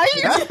this. Right?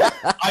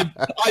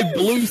 I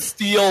blue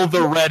steel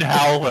the red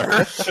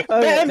howler.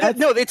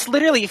 No, it's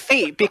literally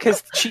fate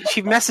because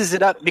she messes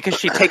it up because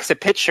she takes a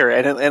picture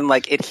and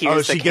like it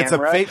hears the camera. She gets a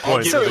fate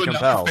point for the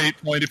compel. Fate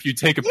point if you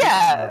take a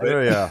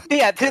picture.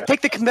 Yeah.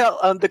 Take the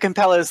compel. The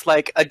compel is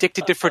like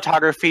addicted to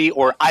photography,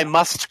 or I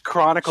must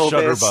chronicle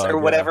this, or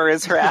whatever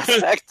is her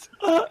aspect.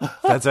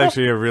 That's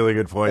actually a really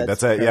good point.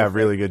 That's a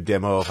really good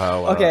demo of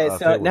how. Okay,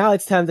 so now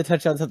it's time to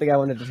touch on something I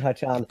wanted to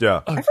touch on.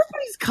 Yeah,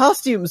 everybody's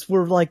costumes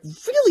were like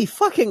really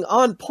fucking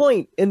on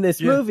point in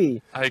this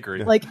movie. I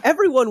agree. Like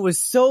everyone was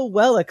so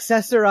well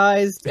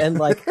accessorized and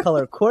like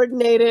color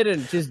coordinated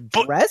and just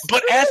dressed.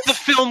 But as the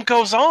film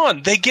goes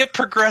on, they get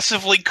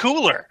progressively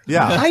cooler.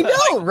 Yeah, I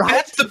know, right?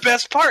 That's the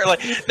best part.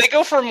 Like they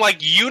go from like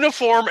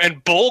uniform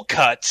and bowl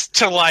cuts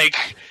to like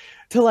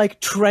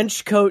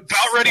trench coat,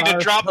 about ready to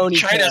drop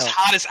China's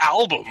hottest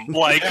album,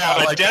 like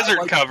on a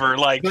desert cover.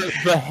 Like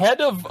the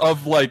head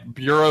of like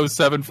Bureau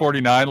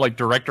 749, like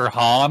Director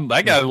Han.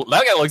 That guy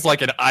looks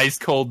like an ice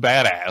cold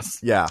badass.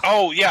 Yeah.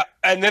 Oh yeah,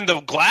 and then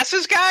the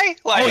glasses guy,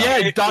 like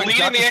leading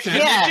the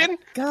expedition.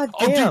 God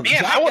damn,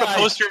 man, I want a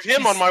poster of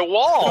him on my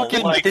wall.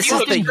 Like, this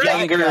is the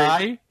younger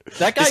guy.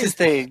 That guy is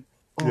the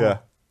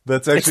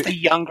That's actually, it's the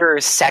younger,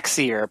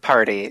 sexier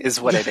party,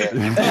 is what it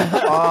is.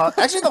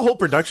 Actually, the whole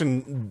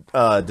production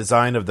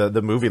design of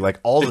the movie, like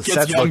all the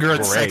sets look great. It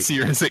gets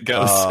younger and sexier as it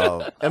goes.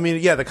 I mean,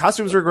 the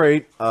costumes are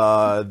great.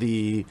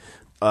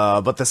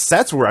 But the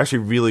sets were actually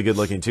really good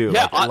looking too.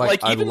 Yeah,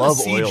 like even I love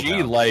the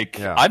CG.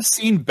 Oiltown. I've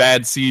seen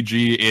bad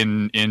CG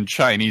in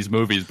Chinese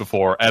movies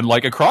before, and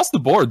like across the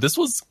board, this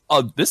was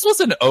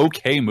an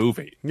okay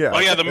movie. Yeah. Oh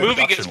yeah, the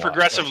movie gets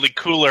progressively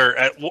cooler.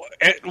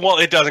 Well,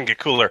 it doesn't get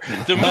cooler.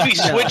 The movie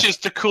switches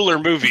to cooler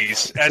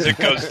movies as it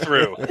goes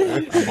through.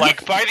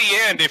 Like by the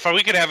end, if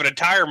we could have an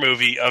entire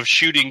movie of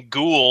shooting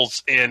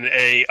ghouls in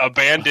a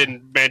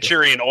abandoned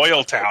Manchurian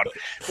oil town,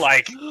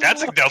 like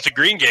that's a Delta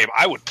Green game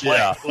I would play.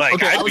 Yeah.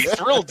 Like Okay, I'd be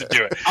thrilled to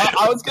do it.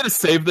 I was going to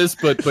save this,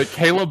 but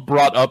Caleb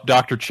brought up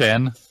Dr.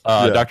 Chen,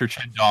 Dr.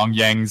 Chen Dong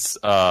Yang's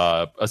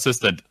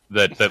assistant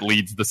that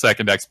leads the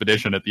second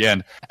expedition at the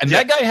end, and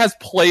that guy has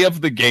play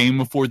of the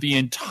game for the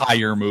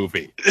entire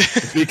movie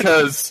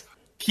because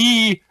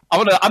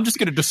I'm just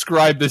going to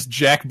describe this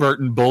Jack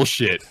Burton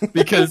bullshit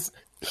because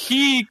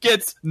he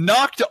gets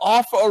knocked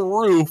off a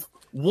roof.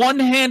 One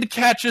hand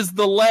catches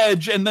the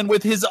ledge, and then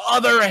with his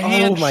other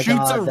hand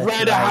shoots a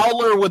red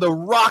howler with a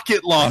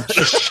rocket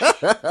launcher.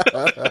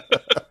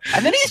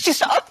 And then he's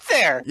just up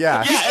there.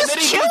 Yeah. He's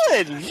just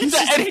chilling.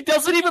 And he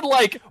doesn't even,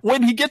 like,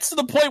 when he gets to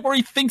the point where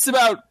he thinks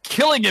about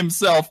killing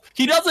himself,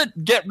 he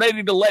doesn't get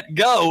ready to let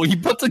go. He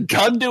puts a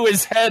gun to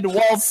his head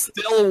while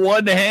still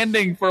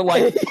one-handing for,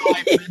 like,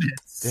 5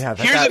 minutes. Yeah,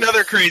 Here's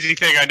another crazy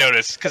thing I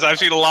noticed, because I've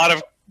seen a lot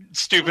of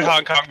stupid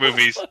Hong Kong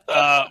movies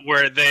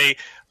where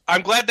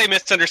I'm glad they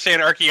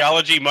misunderstand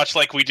archaeology, much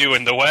like we do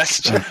in the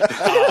West.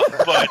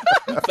 But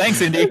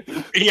thanks, Indy.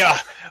 Yeah,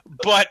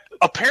 but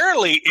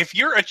apparently, if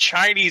you're a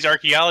Chinese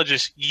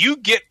archaeologist, you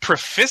get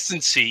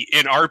proficiency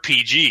in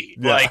RPG.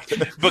 Yeah. Like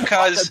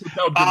because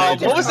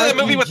what was that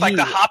movie with like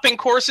the hopping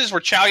courses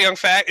where Chow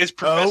Yun-fat is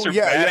Professor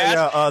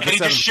Badass, and he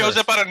just shows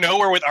up out of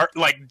nowhere with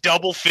like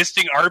double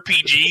fisting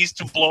RPGs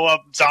to blow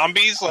up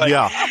zombies? Like,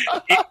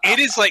 it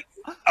is like.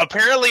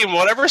 Apparently, in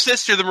whatever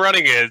system the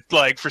running is,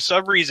 like for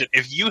some reason,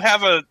 if you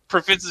have a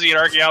proficiency in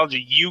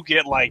archaeology, you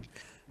get like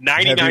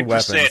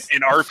 99%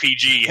 in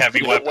RPG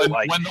heavy weapons.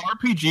 When the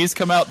RPGs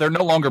come out, they're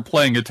no longer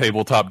playing a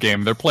tabletop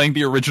game; they're playing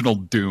the original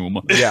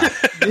Doom. Yeah.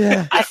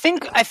 I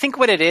think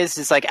what it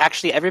is like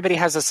actually everybody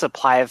has a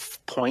supply of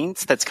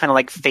points that's kind of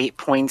like fate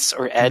points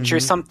or edge or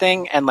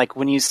something, and like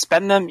when you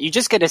spend them, you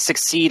just get to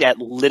succeed at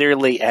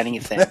literally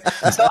anything.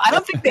 So I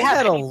don't think they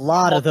had a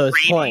lot of those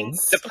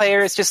points. The player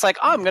is just like,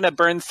 oh, I'm going to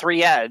burn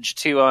 3 edge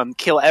to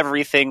kill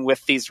everything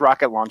with these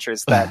rocket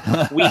launchers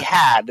that we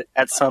had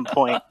at some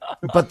point.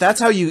 But that's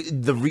how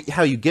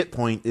how you get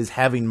point is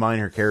having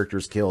minor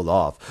characters killed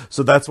off.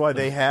 So that's why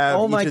they have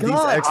each of these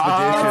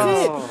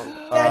expeditions.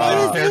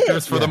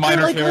 Characters for the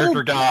minor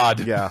character god.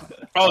 Yeah.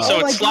 So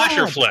it's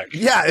slasher flick.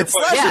 Yeah, it's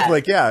slasher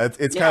flick. Yeah,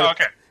 it's kind of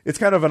okay. It's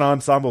kind of an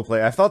ensemble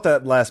play. I thought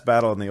that last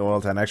battle in the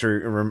oil town actually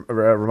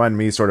reminded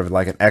me sort of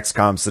like an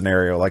XCOM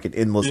scenario, like an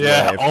endless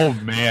life. Oh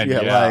man,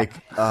 like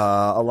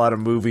a lot of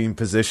moving,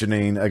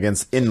 positioning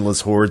against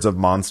endless hordes of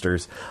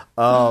monsters.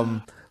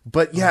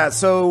 But yeah,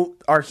 so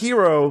our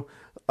hero.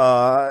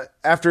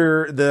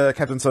 After the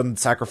Captain Sun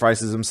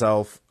sacrifices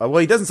himself,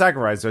 he doesn't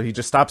sacrifice, so he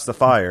just stops the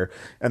fire,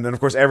 and then of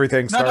course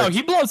everything starts. No,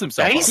 he blows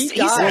himself. He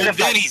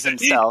sacrifices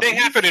himself. They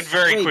happen in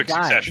very quick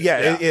succession.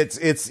 Yeah,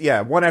 it's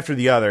one after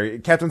the other.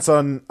 Captain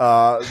Sun.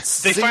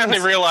 They finally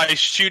realize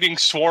shooting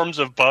swarms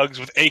of bugs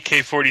with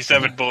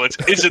AK-47 bullets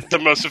isn't the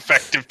most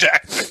effective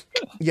tactic.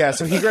 Yeah,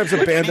 so he grabs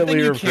a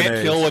bandolier of grenades.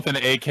 Can't kill with an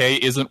AK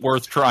isn't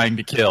worth trying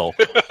to kill.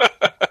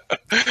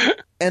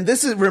 And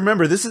this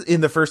is in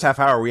the first half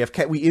hour. We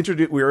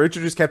were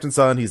introduced Captain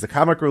Sun. He's the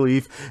comic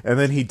relief, and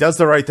then he does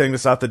the right thing to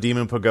stop the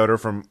demon pagoda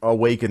from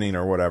awakening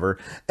or whatever.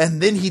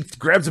 And then he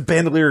grabs a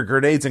bandolier of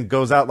grenades and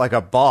goes out like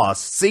a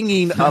boss,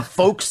 singing a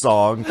folk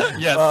song.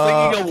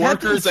 Yeah, singing a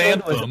workers'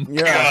 anthem.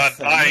 God,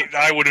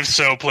 I would have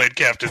so played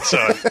Captain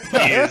Sun.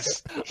 He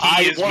is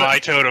my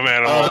totem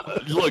animal.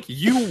 Look,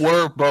 you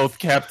were both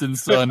Captain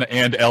Sun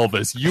and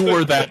Elvis. You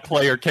were that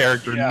player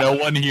character. Yeah. No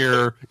one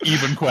here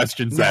even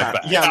questions that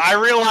fact. Yeah, I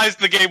realized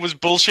the game was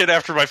bullshit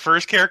after my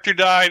first character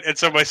died, and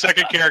so my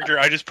second character,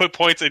 I just put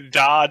points in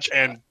dodge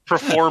and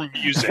perform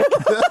music.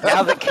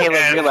 Now that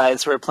Caleb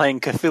realized we're playing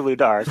Cthulhu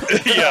Dark.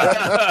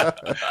 Yeah.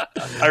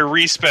 I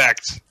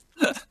respect.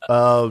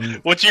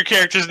 What's your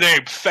character's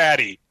name?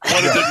 Fatty.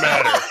 What does it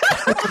matter?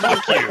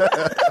 Fuck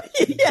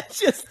you. Yeah,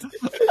 just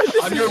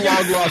on your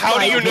long lost. How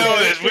do you know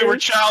this? We were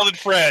childhood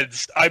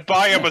friends. I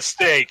buy him a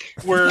steak.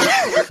 We're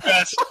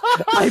best.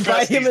 I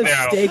buy him a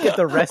steak at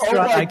the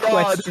restaurant I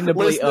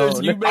questionably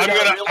own. You may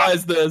not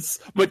realize this,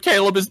 but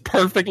Caleb is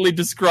perfectly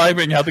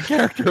describing how the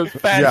character of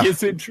Fatty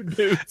is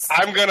introduced.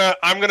 I'm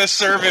gonna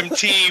serve him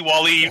tea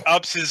while he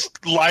ups his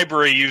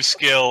library use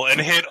skill and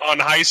hit on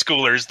high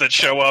schoolers that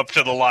show up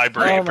to the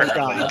library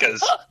apparently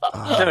because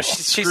no,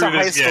 she's a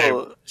high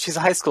school. She's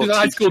a high school. She's a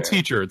high school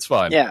teacher. It's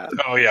fine. Yeah.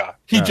 Oh yeah.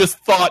 He just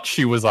thought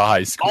she was a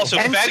high school. Also,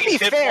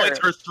 Fatty's hit points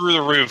are through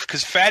the roof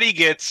because Fatty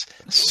gets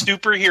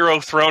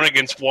superhero thrown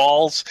against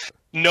walls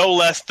no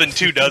less than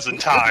 24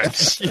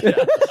 times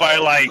by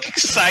like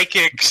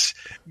psychics,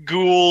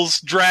 ghouls,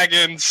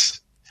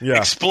 dragons.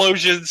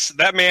 explosions.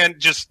 That man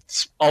just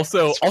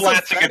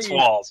splats against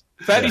walls.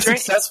 Fatty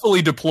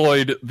successfully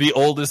deployed the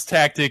oldest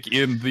tactic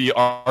in the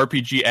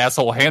RPG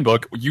asshole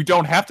handbook. You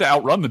don't have to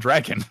outrun the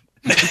dragon.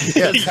 You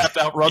just have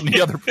to outrun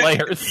the other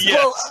players.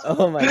 Well,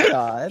 oh my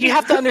god. You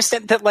have to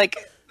understand that, like,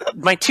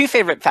 my two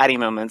favorite Fatty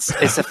moments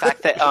is the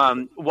fact that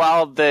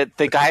while the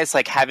guy is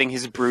like having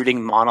his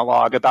brooding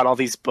monologue about all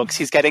these books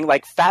he's getting,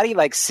 like Fatty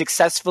like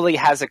successfully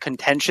has a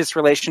contentious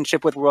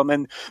relationship with a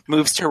woman,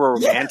 moves to a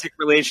romantic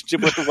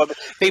relationship with a woman.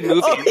 They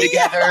move in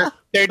together.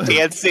 They're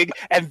dancing,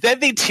 and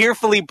then they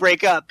tearfully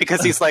break up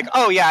because he's like,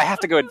 "Oh yeah, I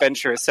have to go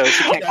adventure, so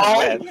she can't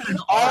come with."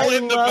 All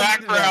in the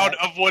background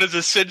of what is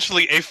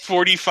essentially a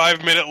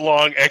 45-minute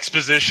long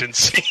exposition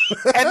scene.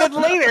 And then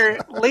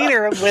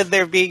later, when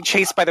they're being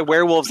chased by the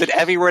werewolves and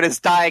everyone is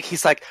dying,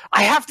 he's like,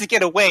 "I have to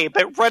get away,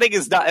 but running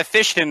is not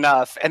efficient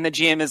enough." And the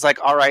GM is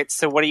like, "All right,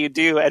 so what do you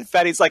do?" And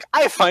Fatty's like,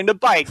 "I find a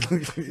bike." No.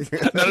 He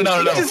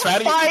just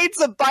finds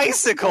a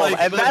bicycle,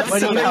 and that's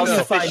somehow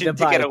sufficient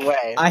to get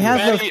away. I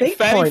have a fate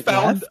point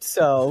left,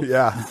 so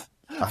Yeah.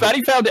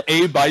 Fatty found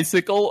a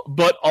bicycle,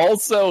 but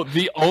also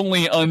the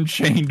only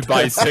unchained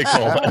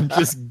bicycle, and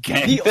just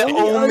ganked the it.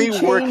 only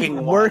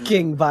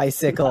working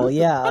bicycle.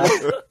 Yeah.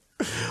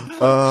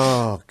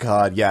 Oh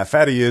god, yeah.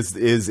 Fatty is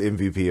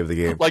MVP of the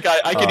game. Like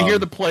I can hear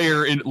the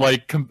player in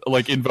like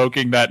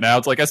invoking that now.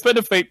 It's like I spent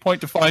a fate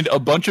point to find a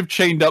bunch of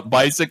chained up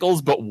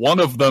bicycles, but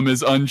one of them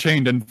is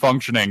unchained and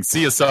functioning.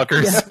 See ya,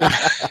 suckers.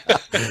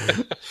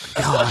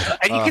 God.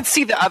 And you can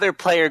see the other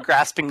player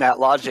grasping that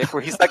logic,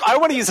 where he's like, "I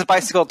want to use a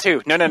bicycle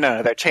too." No,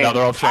 they're chained. No,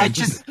 they're all chained. I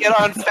just get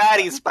on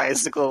Fatty's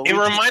bicycle. It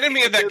reminded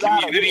me of that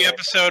Community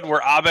episode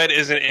where Abed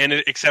isn't in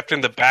it except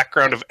in the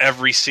background of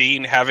every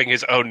scene, having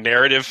his own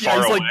narrative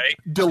far away.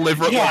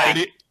 Deliberately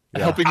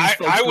helping these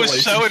folks' I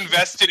was so relationship.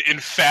 invested in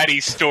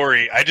Fatty's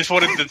story. I just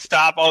wanted to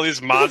stop all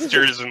these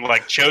monsters and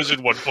like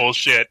Chosen One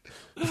bullshit.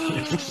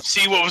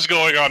 See what was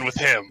going on with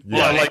him.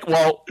 Yeah, like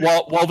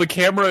while the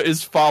camera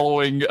is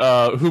following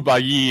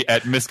Hubayi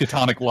at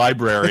Miskatonic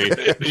Library,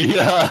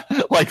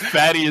 like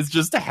Fatty is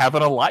just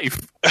having a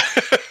life.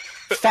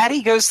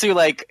 Fatty goes through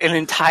like an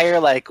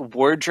entire like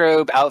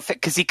wardrobe outfit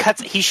because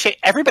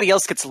everybody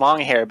else gets long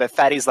hair, but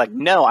Fatty's like,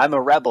 "No, I'm a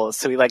rebel,"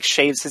 so he like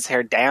shaves his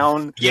hair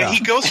down. Yeah, he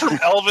goes from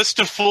Elvis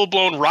to full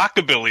blown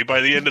rockabilly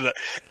by the end of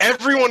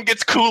everyone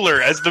gets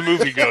cooler as the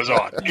movie goes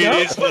on.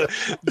 It is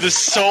the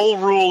sole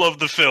rule of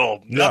the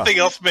film. Yeah. Nothing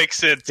else makes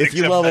sense. If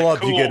you level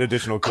up, you get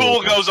additional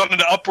cool goes on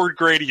an upward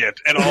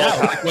gradient, and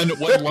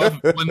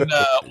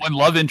when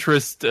love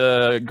interest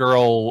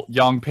girl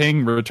Yang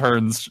Ping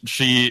returns,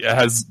 she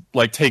has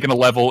like taken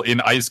a level in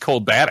ice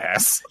cold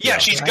badass. Yeah,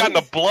 she's gotten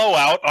a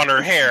blowout on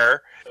her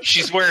hair.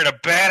 She's wearing a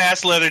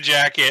badass leather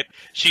jacket.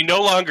 She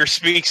no longer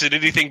speaks in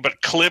anything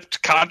but clipped,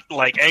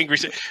 like angry.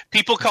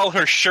 People call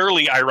her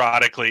Shirley,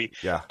 ironically.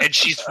 Yeah, and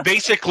she's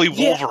basically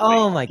Wolverine.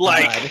 Oh my god!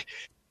 Like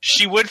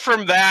she went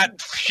from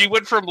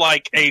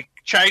like a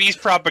Chinese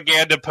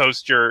propaganda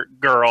poster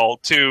girl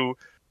to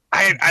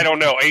I don't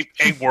know,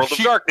 a World of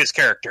Darkness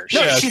character.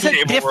 No, she's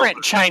a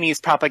different Chinese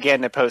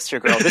propaganda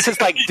poster girl. This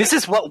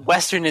is what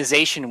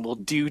Westernization will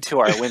do to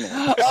our women.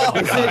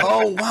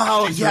 Oh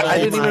wow! Yeah, I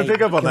didn't even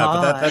pick up on that.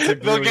 But that's a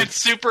they'll get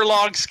super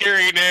long,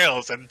 scary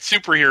nails and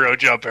superhero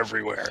jump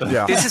everywhere.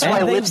 Yeah, this is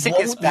why lipstick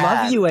is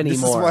bad. Love you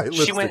anymore. This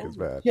is why lipstick is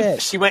bad.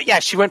 Yeah.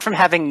 She went from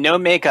having no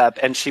makeup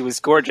and she was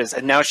gorgeous,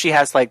 and now she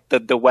has like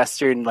the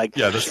Western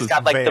she's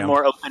got like the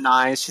more open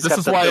eyes. She's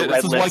got the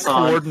red lips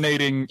on.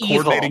 Coordinating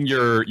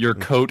your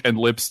coat and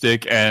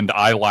lipstick and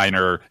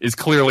eyeliner is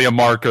clearly a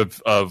mark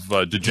of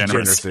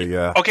degeneracy.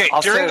 Yeah. Okay,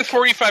 during the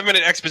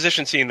 45-minute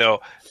exposition scene,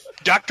 though,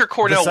 Dr.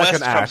 Cornel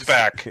West comes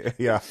back.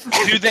 Yeah.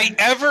 Do they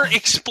ever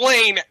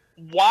explain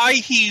why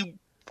he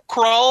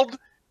crawled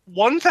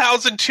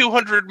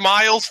 1,200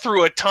 miles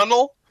through a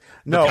tunnel?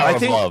 No, I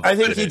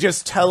think he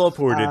just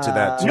teleported to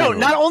that tunnel. No,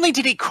 not only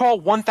did he crawl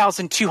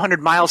 1,200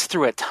 miles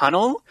through a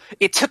tunnel,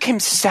 it took him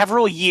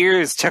several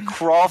years to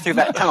crawl through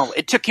that tunnel.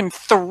 It took him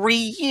 3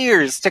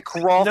 years to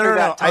crawl through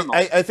that tunnel.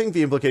 I think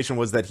the implication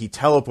was that he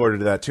teleported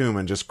to that tomb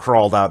and just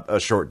crawled out a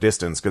short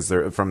distance because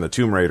they're from the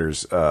Tomb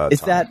Raiders. Is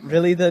that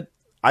really the...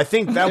 I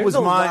think that was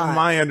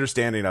my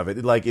understanding of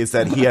it. Like, is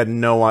that he had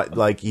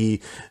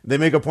they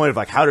make a point of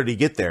like, how did he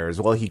get there?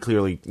 As well, he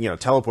clearly,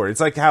 teleported. It's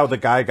like how the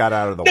guy got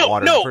out of the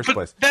water in the first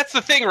place. That's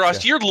the thing,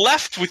 Ross. Yeah. You're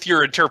left with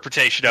your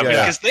interpretation of it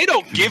because they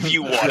don't give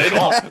you one.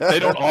 They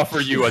don't offer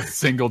you a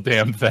single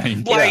damn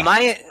thing. Like,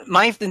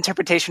 my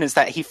interpretation is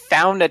that he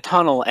found a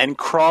tunnel and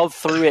crawled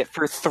through it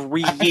for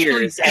 3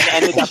 years and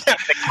ended up at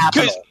the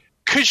capital.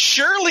 Because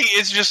Shirley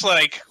is just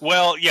like,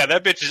 well, yeah,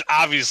 that bitch is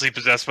obviously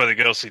possessed by the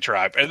ghostly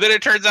tribe. And then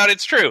it turns out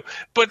it's true.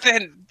 But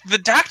then the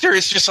doctor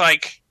is just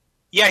like,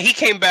 yeah, he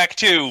came back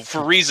too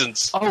for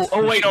reasons.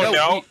 Oh wait,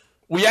 no.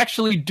 We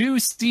actually do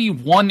see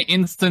one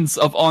instance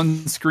of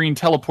on-screen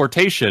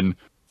teleportation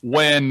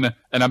when,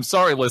 and I'm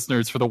sorry,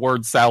 listeners, for the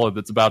word salad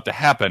that's about to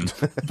happen,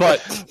 but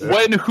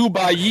when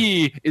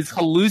Hubayi is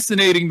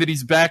hallucinating that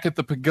he's back at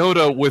the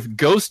pagoda with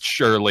Ghost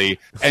Shirley,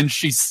 and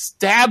she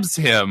stabs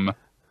him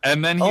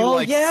and then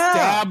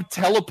he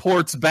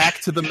teleports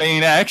back to the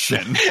main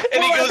action. And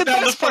he goes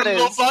down the fun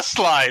little bus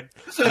slide.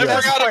 I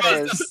forgot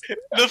about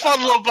the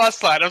fun little bus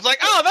slide. I was like,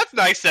 oh, that's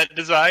nice set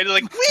design.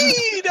 Like,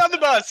 whee, down the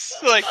bus.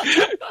 Like,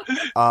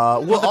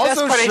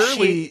 also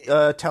Shirley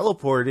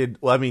teleported.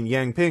 Well, I mean,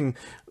 Yang Ping,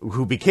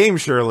 who became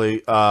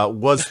Shirley,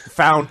 was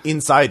found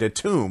inside a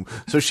tomb.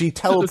 So she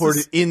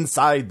teleported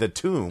inside the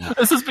tomb.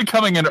 This is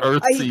becoming an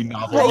Earthsea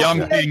novel.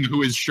 Young Ping,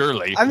 who is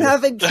Shirley. I'm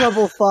having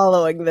trouble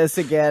following this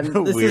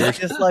again. This is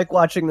just like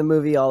watching the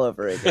movie all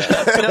over again.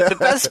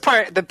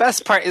 The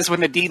best part is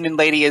when the demon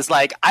lady is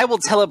like, I will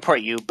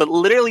teleport you, but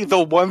literally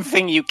the one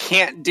thing you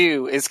can't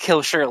do is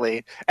kill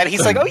Shirley. And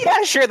he's like, oh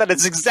yeah, sure, that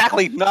is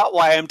exactly not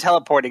why I'm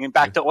teleporting him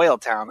back to Oil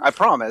Town. I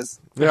promise.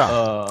 Yeah.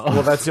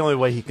 Well, that's the only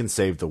way he can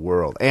save the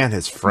world and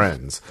his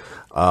friends.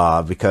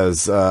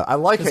 Because I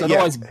like it.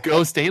 Otherwise,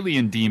 ghost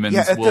alien demons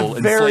will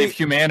enslave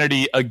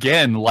humanity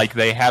again, like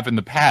they have in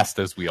the past,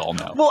 as we all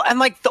know. Well, and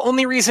like the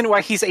only reason why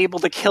he's able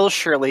to kill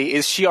Shirley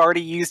is she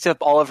already used up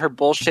all of her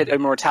bullshit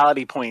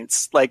immortality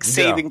points, like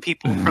saving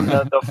people from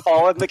the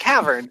fall in the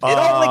cavern. It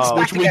all links back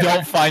which we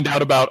don't find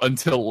out about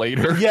until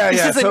later.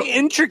 This is an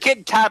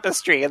intricate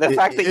tapestry, and the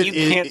fact that you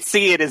can't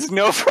see it is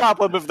no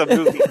problem of the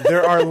movie.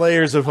 There are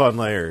layers upon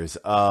layers.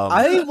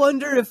 I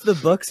wonder if the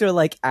books are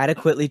like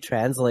adequately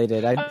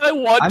translated.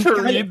 I want to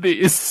read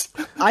these.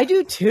 I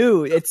do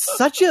too. It's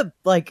such a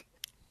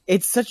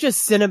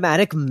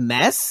cinematic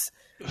mess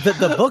that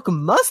the book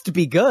must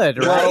be good,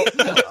 right?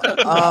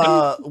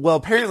 Well,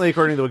 apparently,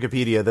 according to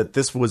Wikipedia, that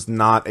this was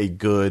not a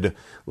good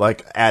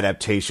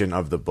adaptation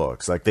of the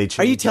books. Like they changed.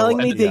 Are you telling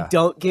me they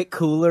don't get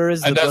cooler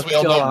as the books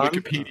go on?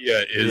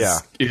 Wikipedia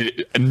is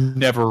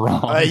never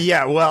wrong.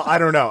 Well, I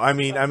don't know. I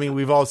mean,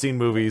 we've all seen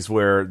movies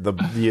where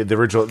the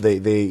original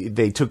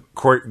they took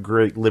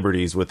great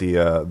liberties with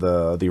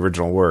the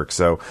original work.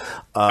 So,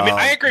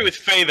 I agree with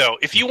Faye though.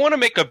 If you want to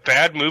make a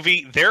bad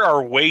movie, there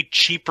are way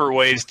cheaper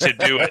ways to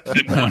do it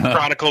than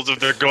Chronicles of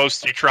the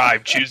Ghostly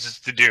Tribe chooses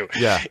to do.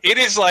 Yeah. It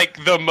is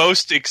like the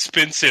most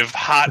expensive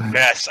hot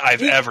mess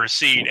I've ever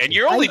seen, and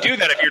you only do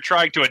that if you're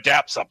trying to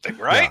adapt something,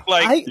 right?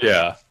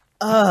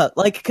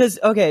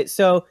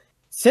 So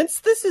since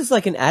this is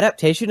like an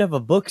adaptation of a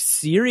book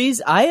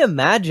series, I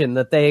imagine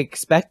that they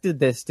expected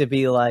this to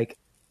be like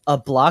a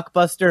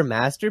blockbuster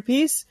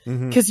masterpiece,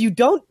 because you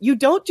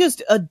don't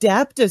just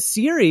adapt a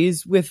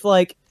series with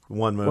like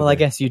one movie. Well, I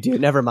guess you do.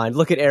 Never mind.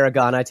 Look at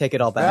Aragon. I take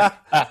it all back.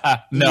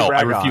 No,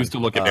 I refuse to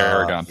look at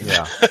Aragon.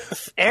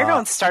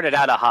 Aragon started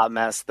out a hot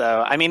mess,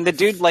 though. I mean, the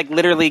dude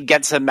literally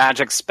gets a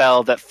magic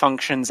spell that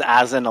functions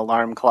as an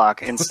alarm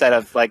clock instead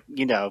of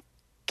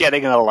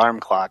getting an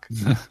alarm clock.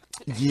 That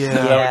would be too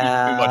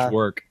much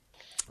work.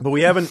 But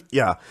we haven't,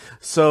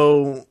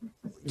 So,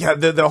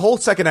 the whole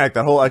second act,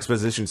 that whole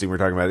exposition scene we're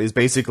talking about is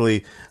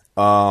basically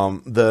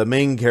the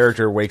main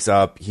character wakes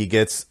up, he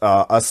gets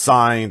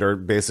assigned or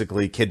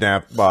basically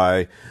kidnapped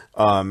by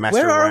Master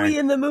Where are Wang. we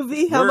in the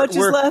movie? How much is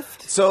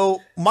left?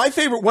 So one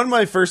of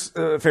my first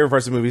favorite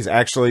parts of the movie is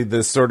actually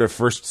this sort of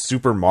first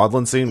super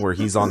maudlin scene where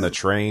he's on the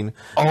train.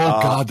 Oh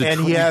God!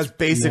 And he has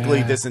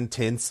basically this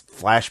intense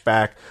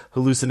flashback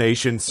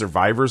hallucination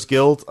survivor's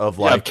guilt of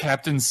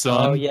Captain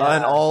Sun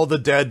and all the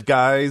dead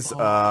guys.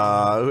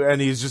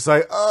 And he's just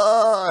like,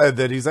 and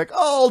then he's like,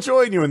 oh, I'll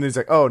join you. And then he's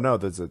like, oh no,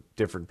 there's a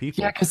different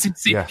people. Yeah, because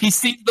he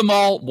sees them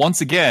all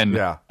once again.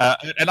 Yeah.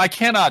 And I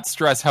cannot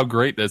stress how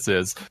great this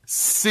is.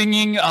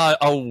 Singing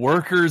a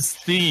worker's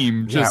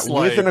theme, just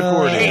with an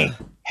accordion.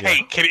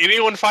 Hey, can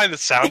anyone find the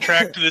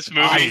soundtrack to this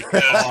movie?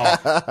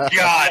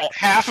 God,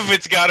 half of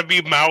it's got to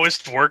be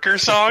Maoist worker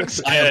songs,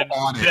 and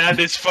that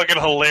is fucking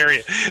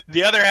hilarious.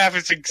 The other half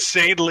is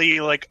insanely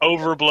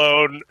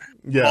overblown,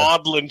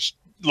 maudlin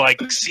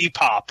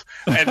C-pop,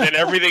 and then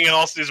everything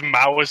else is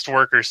Maoist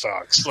worker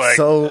songs.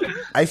 So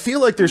I feel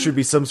like there should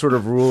be some sort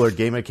of rule or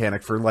game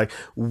mechanic for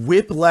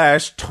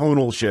whiplash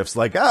tonal shifts.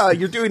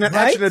 You're doing an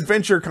action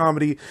adventure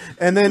comedy,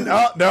 and then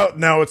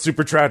no, it's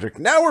super tragic.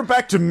 Now we're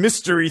back to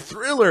mystery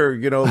thriller.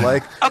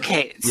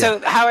 Okay, so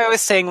how I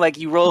was saying,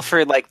 you roll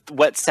for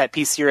what set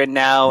piece you're in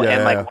now,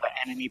 and what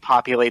enemy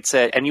populates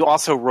it, and you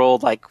also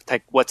rolled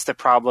what's the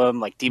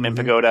problem, Demon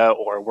Pagoda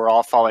or We're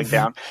All Falling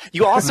Down.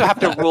 You also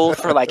have to roll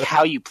for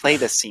how you play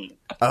the scene.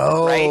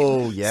 Oh,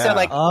 right? yeah.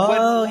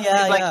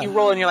 So you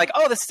roll and you're like,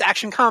 oh, this is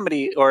action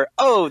comedy, or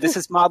oh, this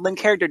is maudlin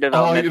character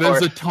development. Oh,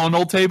 there's a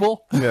tonal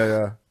table?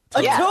 Yeah.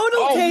 A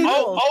tonal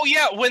table. Oh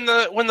yeah, when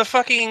the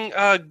fucking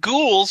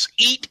ghouls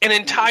eat an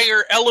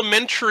entire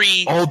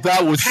elementary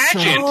that was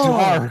pageant. So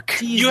dark.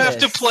 You have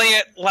to play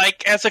it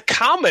as a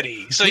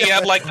comedy. So you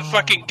have the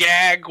fucking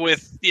gag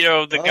with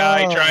the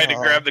guy trying to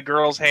grab the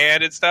girl's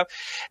hand and stuff.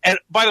 And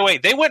by the way,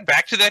 they went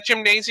back to that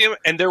gymnasium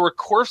and there were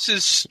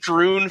corpses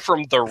strewn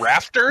from the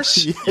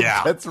rafters.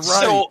 Yeah, that's right.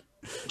 So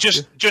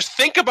just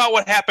think about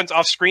what happens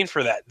off screen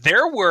for that.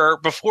 There were,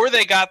 before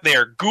they got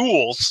there,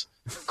 ghouls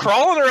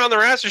crawling around the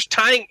rafters,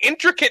 tying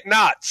intricate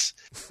knots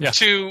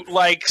to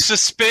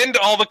suspend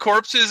all the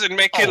corpses and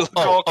make it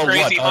all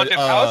crazy haunted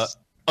house.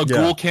 A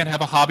ghoul can't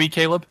have a hobby,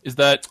 Caleb?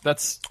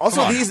 That's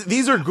also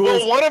these are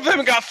ghouls? Well, one of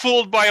them got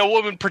fooled by a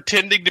woman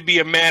pretending to be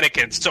a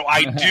mannequin, so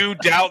I do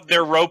doubt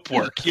their rope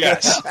work.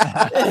 Yes,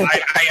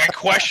 I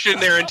question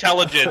their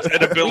intelligence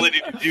and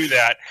ability to do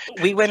that.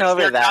 We went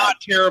over They're that.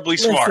 not terribly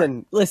smart.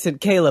 Listen,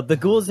 Caleb. The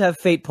ghouls have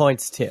fate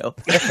points too,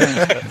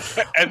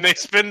 and they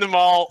spend them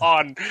all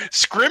on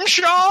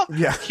Scrimshaw.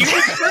 Yeah,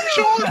 human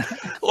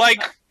Scrimshaw,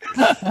 like.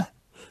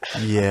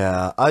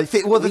 Yeah, I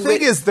think. Well, the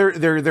thing is,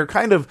 they're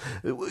kind of.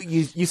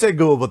 You said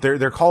ghoul, but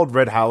they're called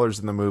red howlers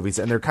in the movies,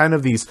 and they're kind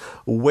of these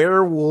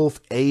werewolf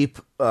ape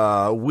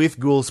with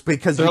ghouls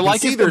because they're you can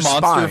like see if their the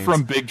monster spines.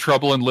 from Big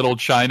Trouble in Little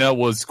China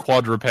was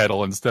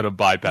quadrupedal instead of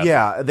bipedal.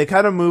 Yeah, they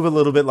kind of move a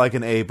little bit like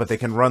an ape, but they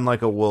can run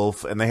like a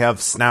wolf, and they have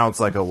snouts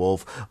like a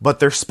wolf, but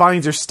their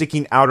spines are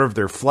sticking out of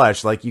their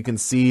flesh, like you can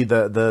see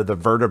the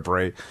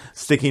vertebrae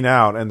sticking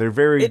out, and they're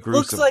very it gruesome.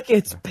 looks like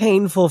it's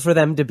painful for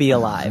them to be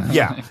alive.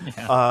 Yeah.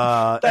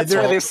 That's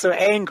why they're so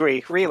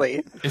angry,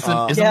 really.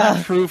 Isn't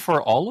that true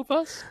for all of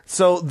us?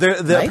 So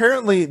Right?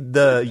 apparently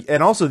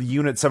and also the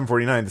Unit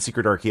 749, the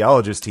secret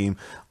archaeologist team,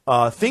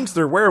 thinks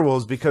they're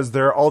werewolves because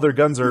all their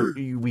guns are,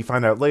 we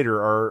find out later,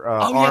 are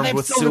armed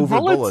with silver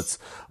bullets,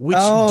 which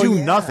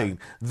do nothing.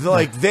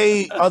 Like,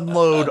 they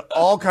unload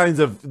all kinds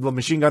of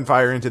machine gun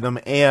fire into them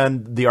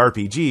and the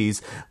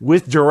RPGs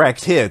with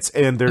direct hits,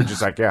 and they're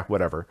just like, yeah,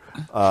 whatever.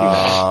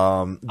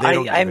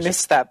 I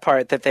missed that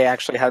part that they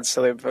actually had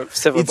silver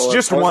bullets. It's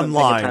just one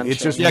line.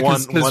 It's just one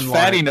line.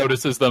 Fatty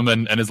notices them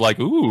and is like,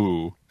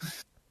 ooh.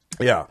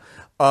 Yeah.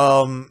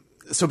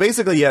 So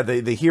basically, yeah,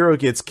 the hero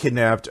gets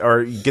kidnapped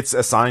or gets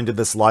assigned to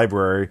this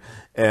library,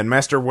 and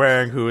Master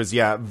Wang, who is,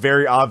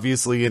 very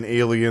obviously an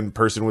alien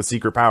person with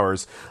secret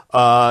powers,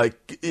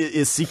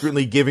 is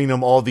secretly giving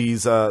him all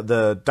these,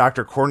 the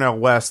Dr. Cornel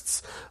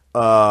West's,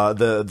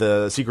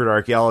 the secret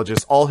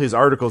archaeologist, all his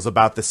articles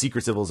about the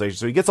secret civilization.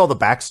 So he gets all the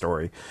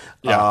backstory.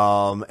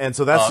 Yeah. And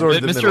so that's sort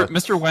of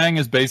Mr. Wang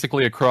is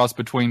basically a cross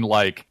between,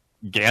 like,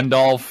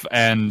 Gandalf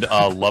and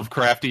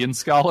Lovecraftian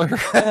scholar.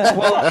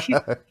 Well,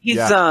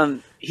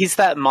 he's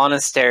that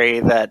monastery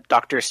that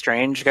Doctor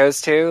Strange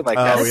goes to. Like,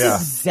 that's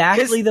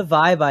exactly the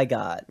vibe I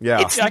got.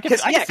 Yeah,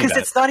 because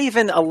it's not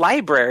even a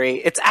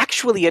library; it's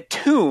actually a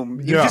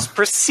tomb. You just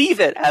perceive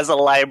it as a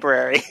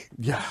library.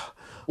 Yeah.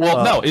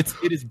 Well, no, it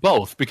is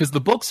both because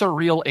the books are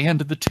real and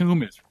the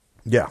tomb is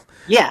real.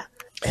 Yeah.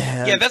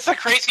 Yeah, that's the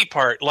crazy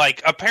part.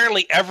 Like,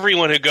 apparently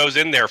everyone who goes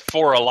in there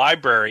for a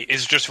library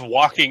is just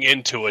walking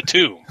into a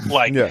tomb.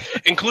 Like,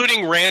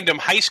 including random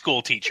high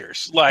school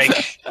teachers.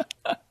 Like,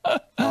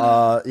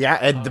 but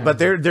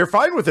they're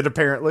fine with it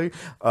apparently.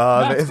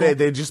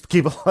 They just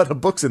keep a lot of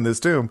books in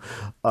this tomb.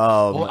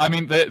 Well, I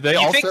mean, they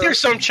also think there's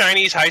some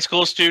Chinese high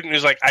school student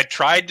who's like, I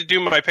tried to do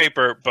my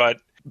paper,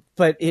 but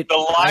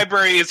the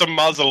library is a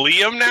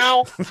mausoleum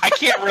now? I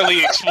can't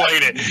really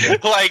explain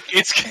it. Like,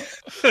 it's...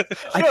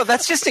 No,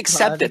 that's just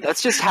accepted.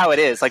 That's just how it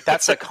is. Like,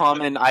 that's a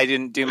common, I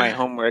didn't do my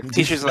homework.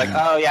 Teachers are like,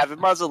 oh, yeah, the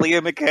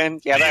mausoleum again?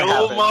 Yeah, that the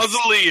old happens.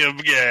 mausoleum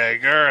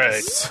gang. All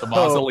right. The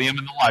mausoleum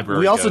in the library.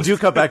 We also do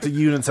cut back to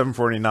Unit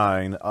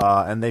 749,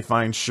 and they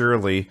find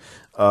Shirley,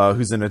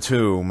 who's in a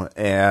tomb,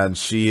 and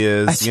she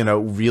is,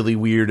 really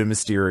weird and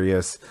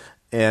mysterious.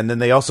 And then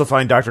they also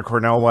find Dr.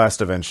 Cornel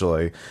West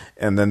eventually,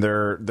 and then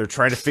they're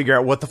trying to figure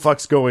out what the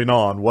fuck's going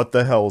on. What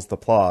the hell's the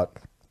plot?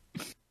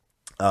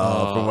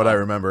 From what I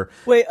remember.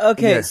 Wait,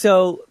 okay,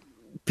 so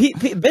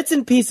bits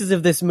and pieces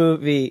of this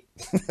movie.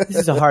 This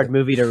is a hard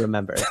movie to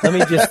remember. Let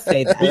me just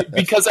say that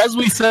because, as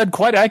we said,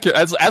 quite accurate.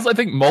 As I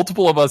think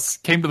multiple of us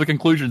came to the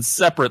conclusion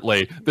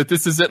separately that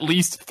this is at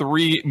least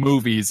 3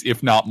 movies,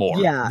 if not more.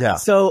 Yeah.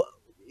 So,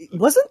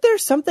 wasn't there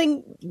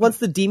something once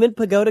the Demon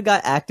Pagoda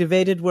got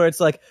activated where it's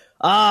like,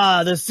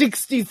 the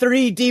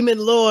 63 demon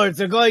lords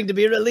are going to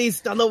be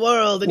released on the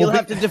world, and you'll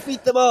have to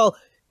defeat them all.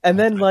 And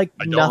then, like,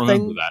 I don't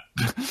nothing. remember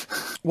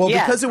that. Well,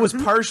 because it was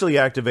partially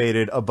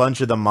activated, a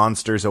bunch of the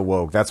monsters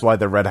awoke. That's why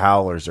the Red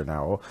Howlers are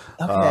now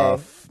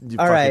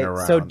all right,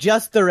 around. so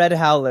just the Red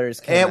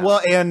Howlers came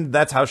out. And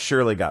that's how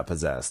Shirley got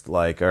possessed.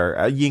 Like,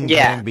 or Ying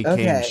Yang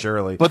became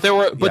Shirley. But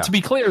to be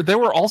clear, there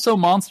were also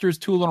monsters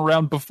tooling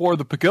around before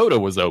the pagoda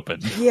was open.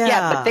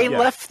 Yeah, but they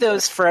left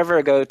those forever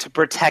ago to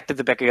protect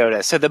the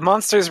pagoda. So the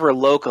monsters were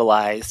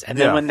localized, and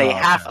then when they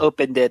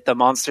opened it, the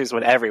monsters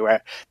went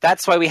everywhere.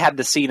 That's why we had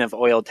the scene of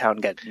Oil Town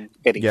getting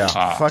Did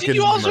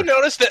you also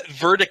notice that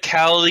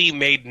verticality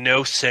made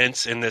no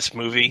sense in this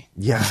movie?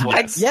 Yeah.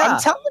 I'm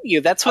telling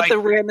you, that's what the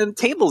random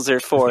tables are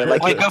for.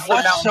 Like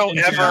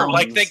whatsoever.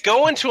 Like, they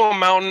go into a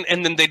mountain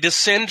and then they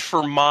descend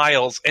for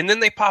miles, and then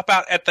they pop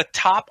out at the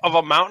top of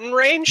a mountain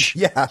range.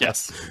 Yeah.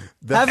 Yes.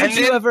 Haven't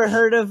you ever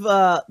heard of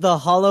the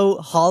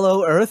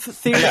hollow Earth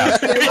theory? Yeah.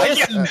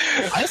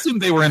 I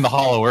assumed they were in the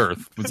Hollow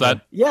Earth. Was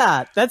that?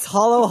 Yeah, that's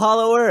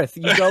hollow Earth.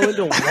 You go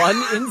into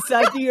one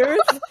inside the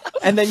Earth,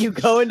 and then you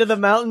go into the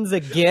mountains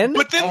again.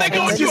 But then they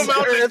go into a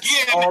mountain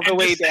again, all the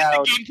way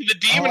down again to the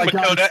Demon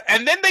Lakota,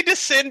 and then they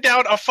descend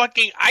down a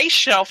fucking ice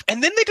shelf,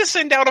 and then they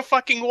descend down a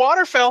fucking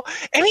waterfall,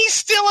 and he's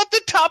still at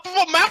the top of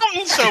a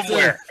mountain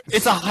somewhere.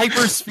 It's a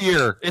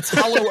hypersphere. It's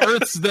hollow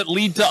Earths that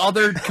lead to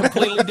other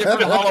completely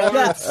different hollow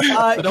Earths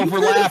that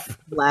overlap.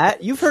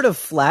 Flat. You've heard of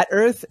flat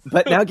Earth,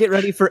 but now get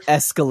ready for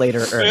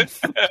escalator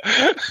Earth.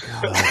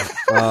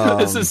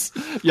 This is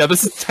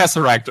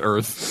Tesseract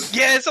Earth.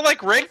 Yeah, is it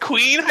like Red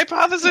Queen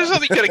hypothesis?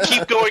 Are you gonna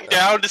keep going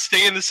down to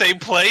stay in the same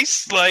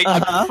place? Like,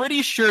 I'm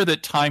pretty sure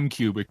that Time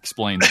Cube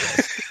explains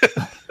this.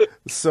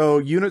 So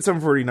Unit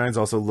 749 is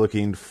also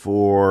looking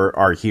for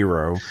our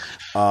hero,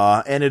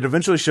 and it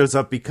eventually shows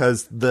up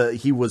because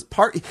he was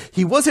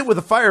hit with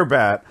a fire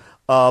bat.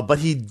 But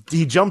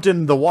he jumped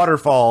in the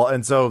waterfall,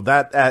 and so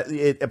that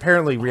it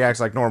apparently reacts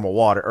like normal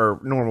water or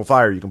normal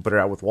fire. You can put it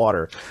out with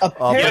water. The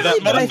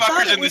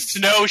motherfuckers in the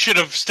snow should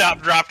have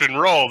stopped, dropped, and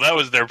rolled. That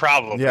was their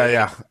problem.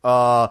 Yeah.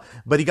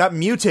 But he got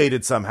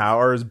mutated somehow,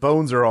 or his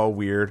bones are all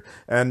weird,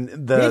 and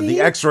the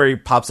X-ray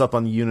pops up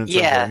on the Unit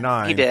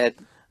 749. Yeah, he did.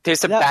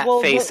 There's a bat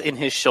face in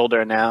his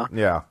shoulder now.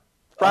 Yeah.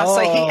 Ross,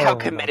 I hate how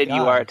committed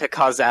you are to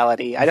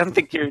causality. I don't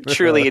think you're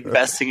truly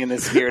investing in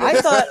this weird.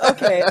 I thought,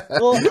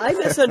 I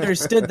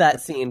misunderstood that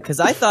scene because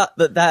I thought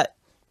that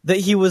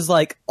he was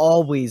like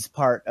always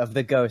part of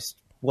the ghost,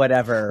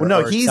 whatever. Well,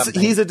 no,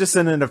 he's a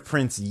descendant of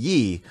Prince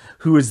Yi,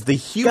 who is the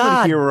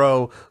human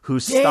hero who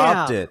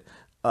stopped it.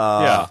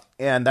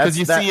 And that's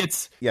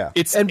Prince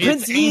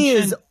Yi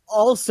is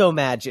also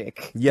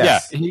magic.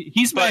 Yes. Yeah,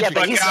 he's magic.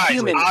 But he's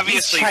human.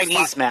 Obviously, he's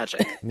Chinese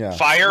magic. Yeah.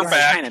 Fire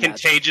bat,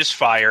 contagious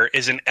fire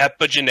is an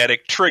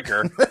epigenetic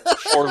trigger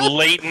for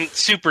latent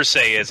Super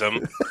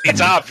Saiyanism.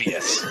 It's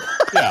obvious.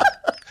 Yeah.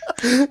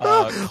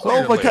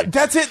 Oh my god,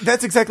 that's it.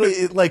 That's exactly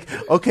it. Like,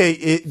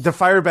 okay, the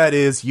fire bat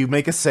is you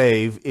make a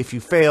save. If you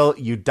fail,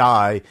 you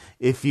die.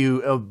 If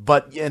you,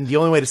 and the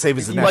only way to save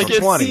is a natural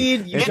 20.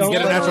 If you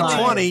get a natural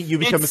 20, you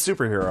become a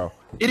superhero.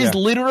 It is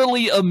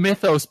literally a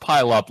mythos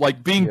pileup.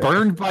 Like being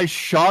burned by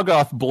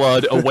Shoggoth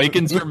blood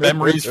awakens your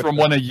memories from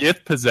when a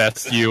Yith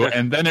possessed you,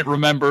 and then it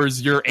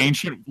remembers your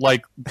ancient,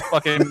 like,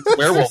 fucking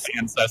werewolf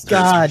ancestors.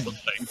 God,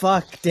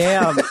 fuck,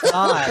 damn,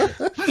 God.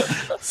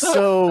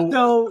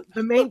 So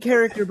the main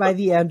character by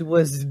the end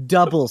was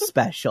double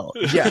special.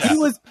 Yeah,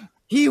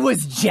 he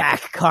was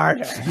Jack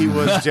Carter. He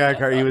was Jack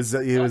Carter. He was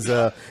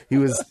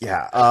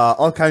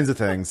all kinds of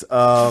things.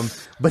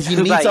 But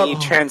he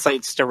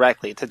translates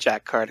directly to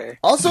Jack Carter.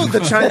 Also, the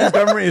Chinese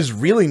government is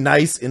really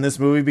nice in this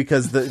movie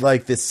because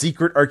the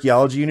secret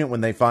archaeology unit,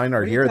 when they find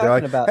our hero,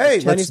 they're like, "Hey,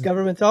 the Chinese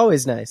government's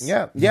always nice."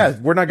 Yeah,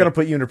 we're not going to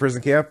put you in a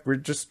prison camp. We're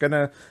just going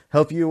to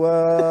help you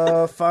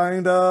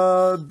find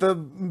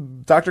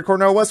the Dr.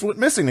 Cornell West went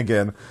missing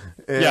again.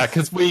 Yeah,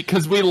 because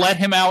we let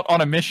him out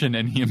on a mission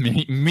and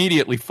he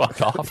immediately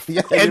fucked off.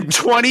 And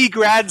 20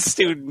 grad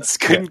students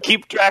couldn't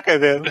keep track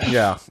of him.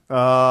 Yeah.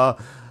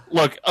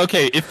 Look,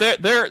 okay, if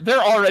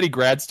they're already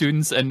grad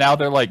students and now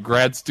they're like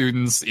grad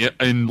students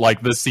in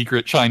like the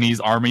secret Chinese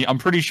army, I'm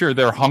pretty sure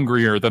they're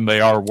hungrier than they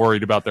are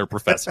worried about their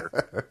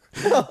professor.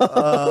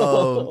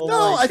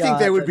 I think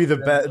they would be the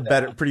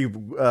better, pretty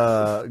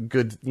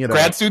good.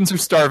 Grad students are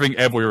starving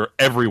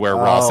everywhere,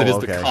 Ross. It is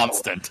the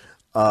constant.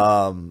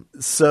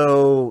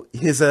 So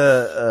his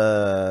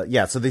so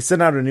they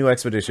send out a new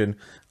expedition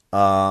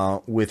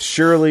with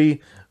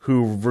Shirley,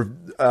 who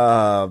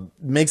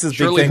makes this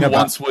Shirley, big thing who about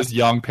once was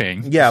Yang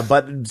Ping. Yeah,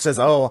 but says,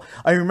 "Oh,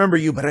 I remember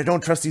you, but I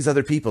don't trust these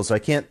other people, so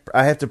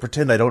I have to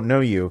pretend I don't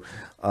know you."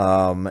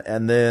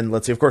 And then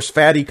let's see, of course,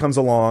 Fatty comes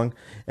along,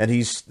 and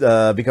he's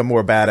become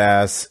more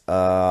badass.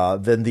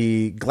 Then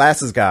the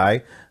glasses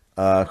guy,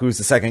 who's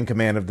the second in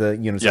command of the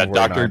unit. Yeah,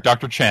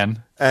 Dr.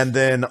 Chen. And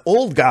then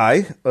old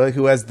guy,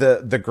 who has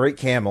the great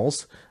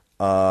camels.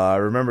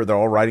 Remember, they're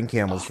all riding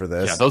camels for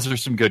this. Yeah, those are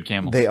some good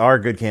camels. They are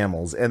good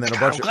camels. And then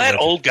I'm glad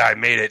old guy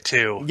made it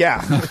too.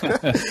 Yeah.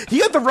 He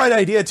had the right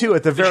idea too.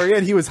 At the very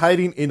end, he was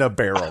hiding in a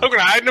barrel. I'm going to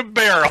hide in a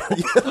barrel.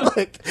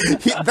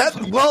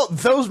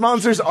 Those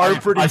monsters are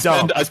pretty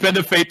dumb. I spend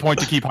a fate point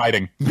to keep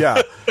hiding.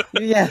 Yeah.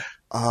 Yeah.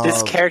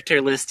 This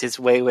character list is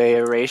Wei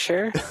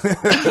Erasure.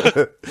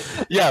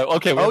 Yeah,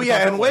 okay. Oh,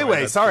 yeah, and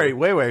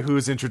Wei,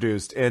 who's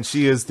introduced. And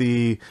she is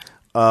the...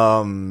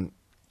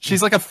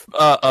 She's like a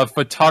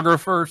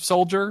photographer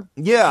soldier.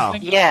 Yeah.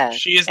 Yeah.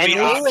 She is the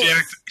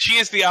object. She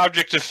is the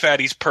object of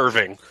Fatty's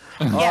perving.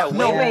 Yeah,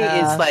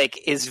 Wei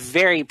is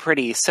very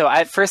pretty. So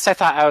at first I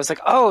thought, I was like,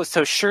 oh,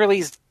 so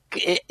Shirley's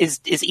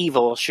is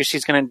evil.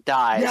 She's going to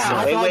die. Yeah, so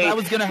I thought that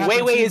was going to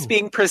happen. Wei is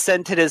being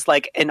presented as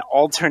like an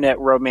alternate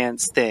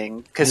romance thing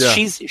because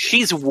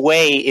she's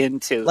way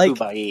into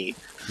Hubai.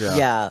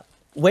 Yeah.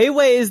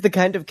 Wei is the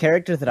kind of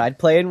character that I'd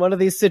play in one of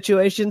these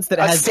situations that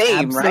has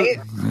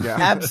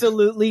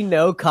absolutely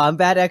no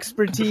combat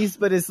expertise,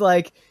 but is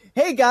like,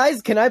 hey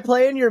guys, can I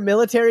play in your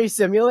military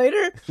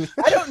simulator?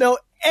 I don't know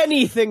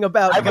anything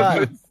about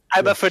guns.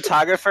 I'm a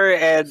photographer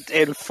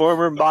and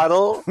former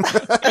model.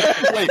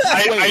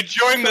 I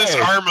joined this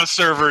Arma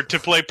server to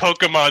play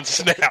Pokemon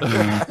Snap.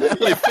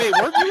 Wait,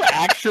 weren't you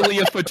actually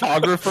a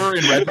photographer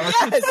in Red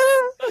Market?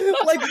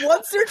 Like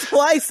once or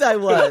twice I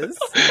was.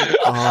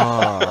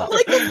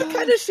 Like that's the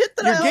kind of shit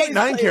that Your I Gate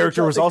 9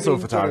 character was also a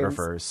Green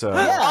photographer, so...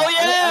 Yeah. Oh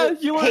yeah,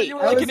 you were I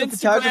like was an a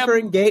photographer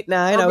in Gate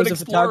 9. I was a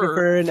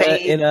photographer in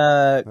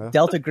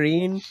Delta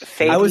Green.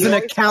 I was an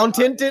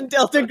accountant in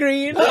Delta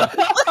Green.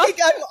 Like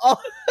I'm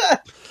all...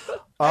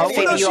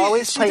 you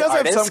always play does have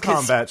artists, some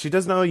combat. She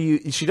does know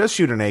she does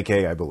shoot an AK,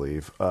 I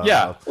believe.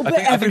 Yeah, but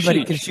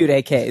everybody can shoot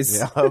AKs.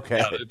 Yeah, okay.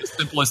 Yeah, the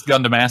simplest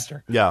gun to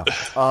master. Yeah.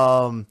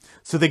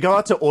 So they go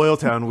out to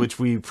Oiltown, which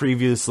we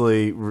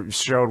previously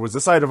showed was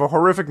the site of a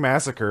horrific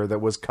massacre that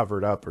was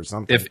covered up or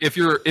something.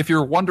 If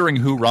you're wondering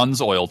who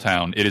runs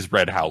Oiltown, it is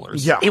Red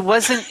Howlers. Yeah. It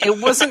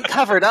wasn't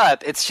covered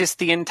up. It's just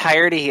the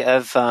entirety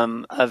of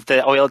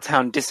the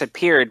Oiltown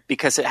disappeared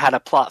because it had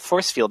a plot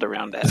force field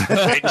around it.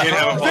 It did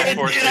have a plot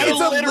force field. It's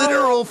a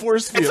literal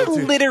force field. It's a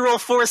literal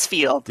force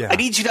field. Yeah. I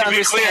need you to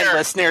understand, clear,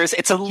 listeners.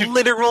 It's a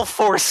literal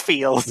force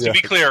field. To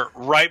be clear,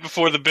 right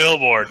before the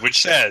billboard,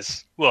 which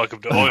says, "Welcome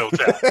to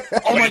Oiltown."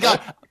 Oh my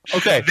god.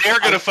 Okay. They're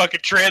going to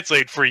fucking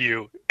translate for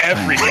you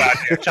every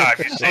goddamn time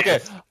you say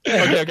it.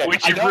 Okay.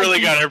 Which you've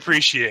really got to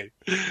appreciate.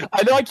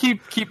 I know I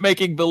keep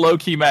making the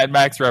low-key Mad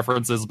Max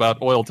references about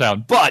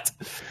Oiltown, but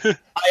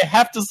I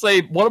have to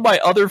say one of my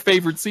other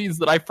favorite scenes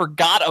that I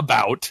forgot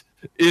about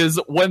is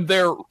when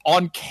they're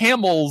on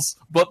camels,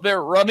 but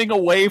they're running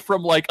away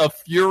from like a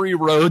Fury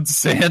Road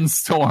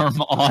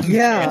sandstorm on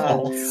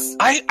camels.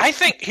 I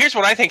think here's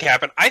what I think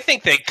happened. I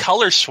think they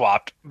color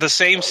swapped the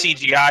same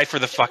CGI for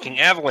the fucking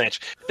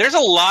avalanche. There's a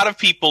lot of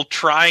people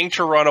trying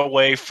to run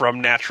away from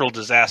natural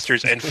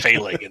disasters and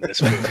failing in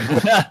this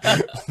movie.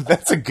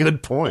 That's a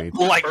good point.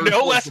 Like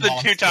no less than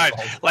 2 times.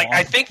 Like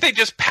I think they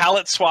just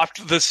palette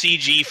swapped the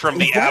CG from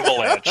the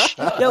avalanche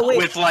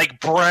with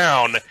like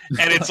brown,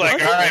 and it's like,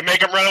 all right,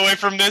 make them run away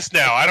from this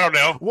now. I don't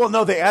know. Well,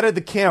 no, they added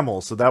the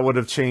camel, so that would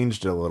have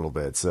changed a little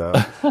bit. So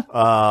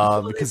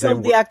because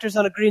the actors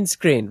on a green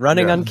screen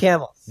running on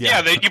camels.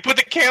 Yeah, you put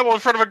the camel in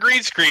front of a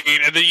green screen,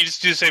 and then you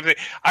just do the same thing.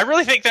 I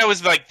really think that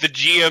was like the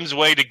GM's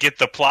way to get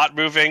the plot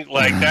moving.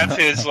 Like that's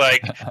his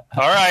like,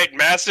 all right,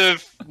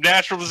 massive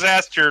natural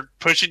disaster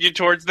pushing you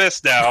towards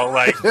this now.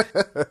 Like, he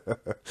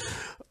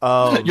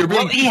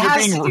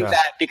has to do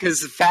that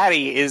because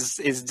Fatty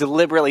is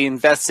deliberately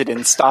invested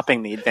in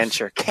stopping the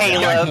adventure.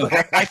 Caleb,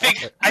 I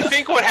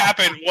think what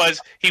happened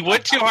was he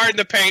went too hard in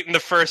the paint in the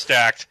first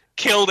act.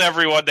 Killed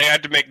everyone. They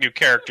had to make new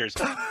characters.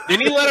 Then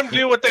he let them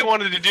do what they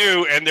wanted to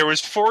do, and there was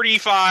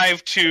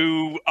 45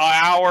 to an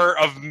hour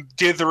of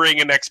dithering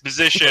and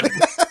exposition,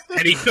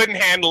 and he couldn't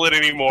handle it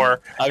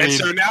anymore.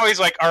 So now he's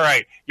like, all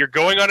right, you're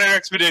going on an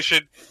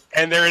expedition,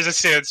 and there is a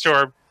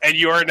sandstorm, and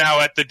you are now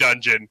at the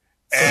dungeon.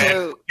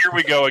 And here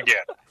we go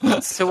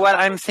again. So what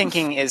I'm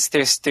thinking is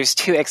there's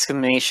 2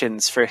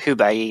 explanations for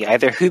Hubai.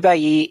 Either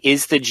Hubai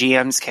is the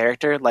GM's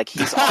character, like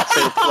he's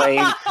also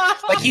playing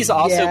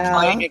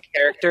a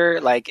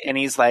character, like, and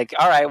he's like,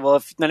 all right, well,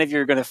 if none of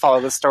you are going to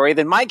follow the story,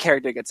 then my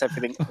character gets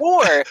everything.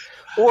 Or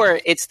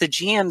it's the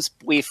GM's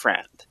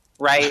boyfriend.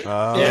 Right?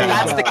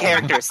 That's the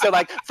character. So,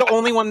 like, the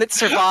only one that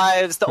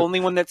survives, the only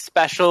one that's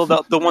special,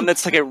 the one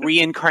that's like a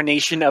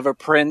reincarnation of a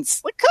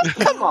prince. Like,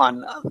 come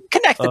on.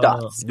 Connect the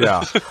dots.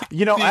 Yeah.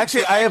 You know,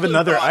 actually, I have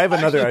another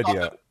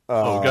idea.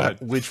 Go ahead.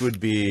 Which would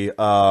be,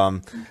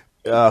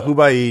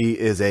 Hubai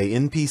is a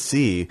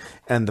NPC,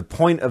 and the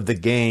point of the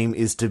game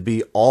is to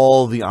be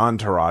all the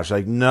entourage.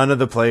 Like, none of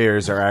the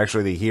players are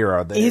actually the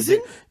hero.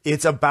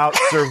 It's about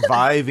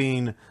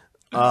surviving...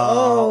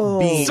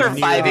 being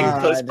surviving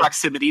close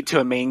proximity to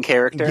a main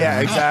character.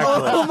 Yeah, exactly.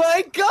 Oh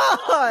my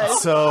god!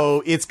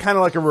 So it's kind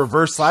of like a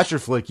reverse slasher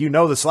flick. You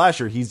know the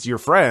slasher; he's your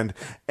friend,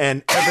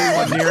 and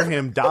everyone near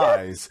him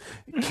dies.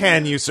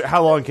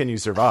 How long can you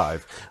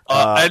survive?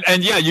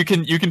 And yeah, you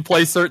can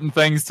play certain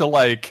things to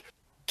like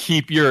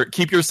keep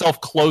yourself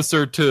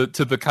closer to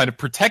the kind of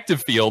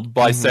protective field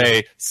by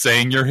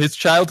saying you're his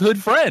childhood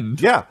friend.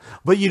 Yeah,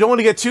 but you don't want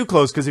to get too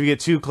close, because if you get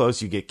too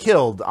close, you get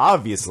killed.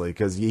 Obviously,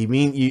 because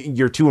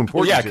you're too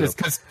important. Yeah,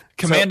 because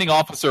commanding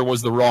officer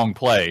was the wrong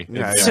play.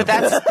 Yeah. So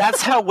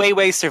that's how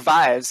Wei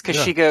survives,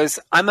 because she goes,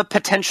 I'm a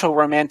potential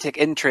romantic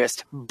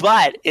interest,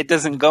 but it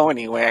doesn't go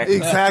anywhere.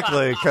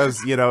 Exactly,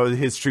 because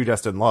his true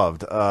destined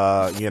loved.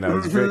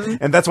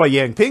 And that's why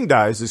Yang Ping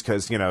dies, is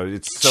because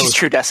it's so she's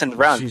true destined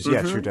run.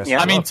 True destined. Yeah.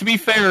 I mean, to be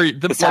fair,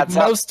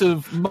 most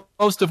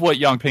of what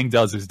Yang Ping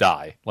does is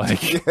die.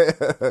 Like,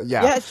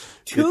 yeah,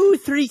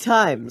 2-3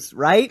 times,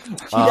 right? She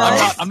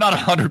dies. I'm not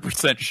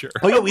 100% sure.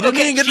 Oh yeah, we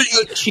didn't even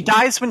get she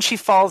dies when she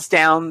falls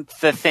down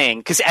the thing,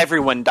 because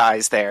everyone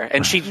dies there,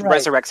 and she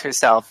resurrects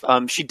herself.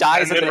 She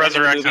dies at the end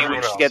of the movie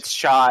when she gets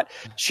shot.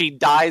 She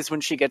dies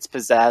when she gets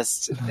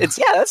possessed.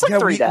 That's like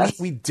 3 deaths.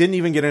 We didn't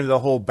even get into the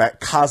whole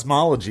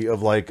cosmology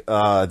of like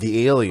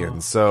the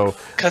aliens. So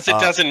because it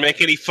doesn't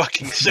make any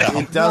fucking sense.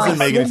 It doesn't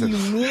make any sense.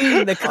 What do you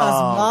mean the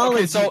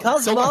cosmology?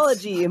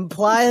 Cosmology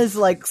implies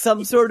like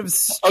some sort of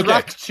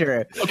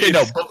structure. Okay,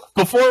 no.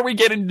 Before we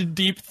get into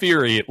deep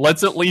theory,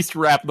 let's at least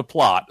wrap the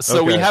plot.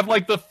 So we have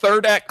like the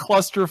third act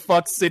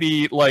clusterfuck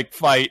city like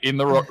fight in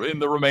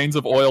the remains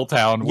of Oil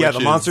Town. Yeah,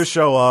 the monsters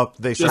show up.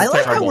 I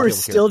like how we're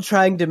still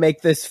trying to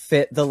make this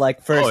fit the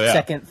like first,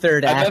 second,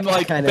 third act then,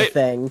 like, kind of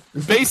thing.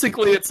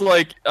 Basically, it's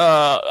like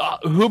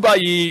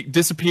Hubai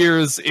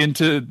disappears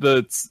into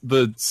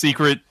the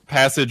secret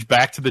passage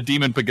back to the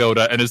Demon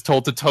Pagoda and is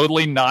told to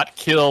totally not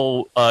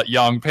kill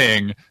Yang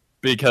Ping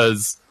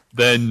because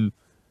then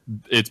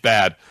it's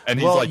bad. And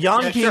he's like,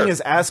 Yang Ping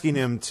is asking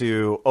him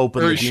to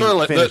open the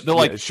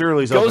Shirley.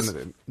 Shirley's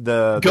open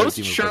the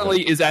Ghost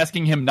Shirley is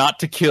asking him not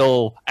to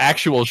kill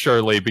actual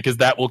Shirley because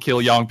that will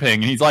kill Yang Ping.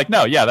 And he's like,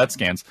 no, yeah, that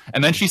scans.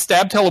 And then she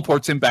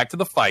teleports him back to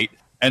the fight.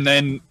 And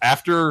then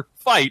after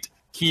fight,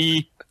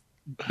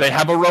 they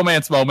have a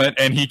romance moment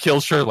and he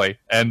kills Shirley.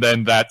 And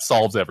then that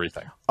solves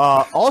everything.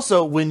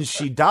 Also, when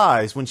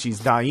she's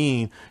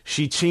dying,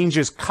 she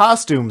changes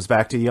costumes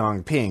back to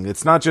Yang Ping.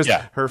 It's not just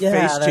her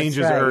face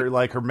changes or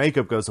like her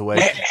makeup goes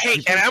away.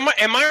 Hey, and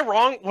am I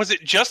wrong? Was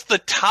it just the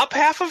top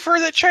half of her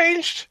that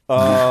changed?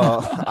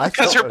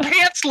 Because her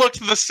pants looked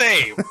the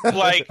same.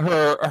 Like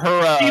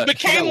she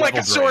became like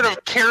a sort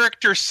of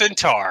character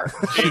centaur.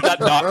 She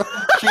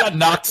got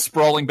knocked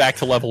sprawling back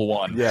to level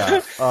 1. Yeah.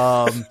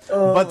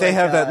 But they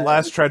have that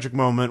last tragic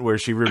moment where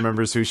she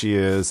remembers who she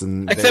is,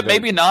 and except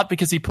maybe not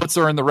because he puts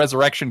her in the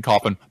resurrection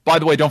coffin. By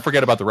the way, don't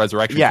forget about the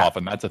resurrection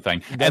coffin. That's a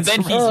thing. And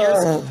then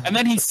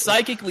he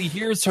psychically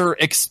hears her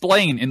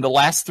explain in the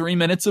last 3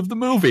 minutes of the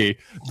movie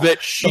that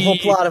the whole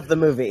plot of the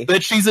movie,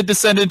 that she's a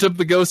descendant of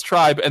the ghost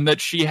tribe and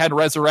that she had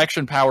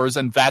resurrection powers,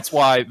 and that's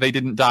why they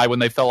didn't die when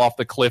they fell off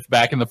the cliff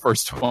back in the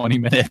first 20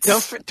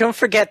 minutes. Don't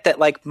forget that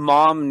like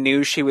Mom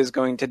knew she was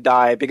going to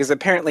die because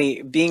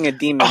apparently being a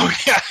demon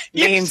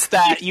means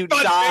that you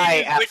die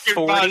at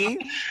 40.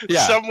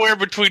 Somewhere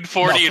between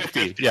 40 and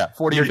 50. Yeah,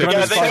 40 or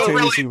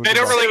 50. They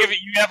don't really give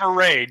you have a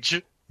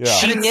range. Yeah.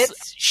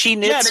 She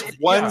knits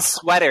one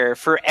sweater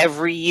for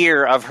every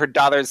year of her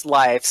daughter's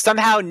life,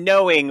 somehow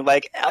knowing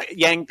like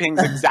Yang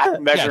Ping's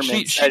exact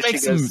measurements. She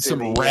makes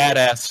some rad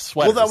ass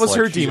sweaters. Well, that was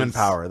her demon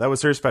power. That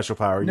was her special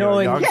power.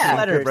 Knowing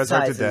could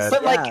resurrect the dead.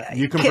 But like,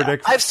 you can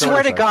predict. I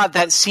swear to God,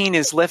 that scene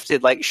is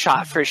lifted like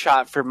shot for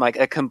shot from like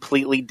a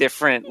completely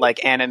different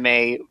like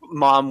anime.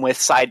 Mom with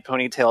side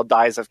ponytail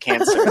dies of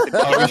cancer.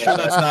 Are you sure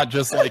that's not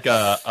just like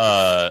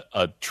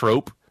a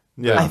trope?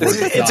 Yeah, is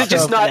it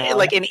just not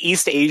like an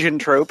East Asian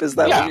trope? Is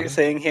that what you're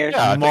saying here?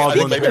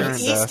 Yeah,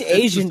 East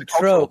Asian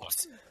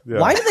tropes. Yeah.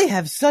 Why do they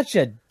have such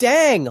a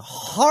dang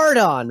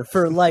hard-on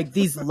for like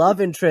these love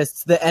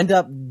interests that end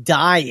up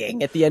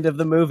dying at the end of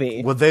the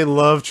movie? Well, they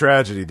love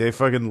tragedy. They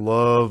fucking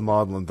love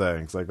maudlin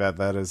things like that.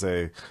 That is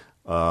a.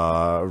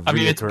 I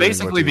mean, it's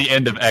basically the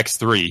end of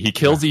X3. He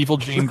kills evil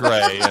Jean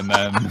Grey, and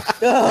then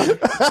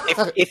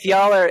if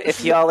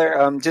y'all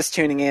are just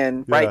tuning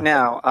in right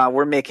now,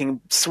 we're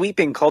making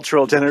sweeping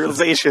cultural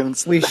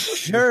generalizations. We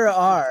sure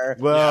are.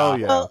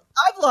 Well,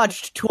 I've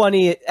watched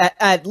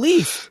at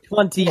least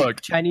 20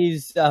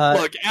 Chinese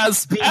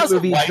as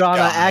movie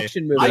drama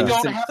action movies. I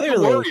don't have to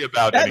worry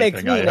about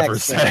anything I ever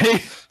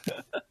say.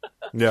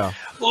 Yeah.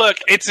 Look,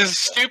 it's as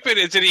stupid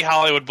as any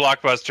Hollywood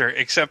blockbuster,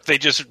 except they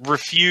just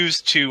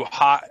refuse to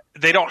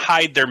they don't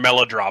hide their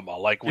melodrama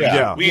like we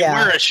do.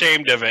 We're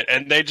ashamed of it,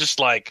 and they just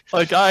I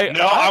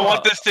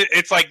want this to.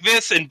 It's like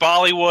this in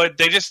Bollywood.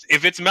 They just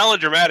if it's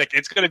melodramatic,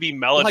 it's going to be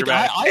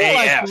melodramatic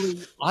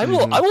AF. I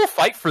will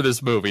fight for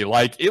this movie.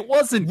 Like it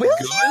wasn't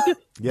good,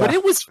 but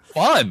it was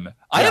fun.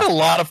 I had a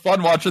lot of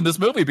fun watching this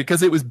movie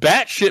because it was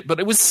batshit, but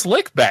it was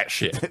slick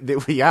batshit.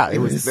 It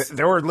was.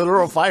 There were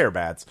literal fire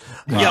bats.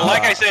 Yeah,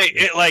 like I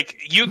say,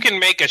 you can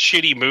make a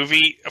shitty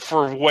movie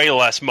for way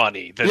less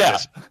money than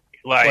this.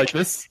 Like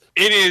this.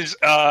 It is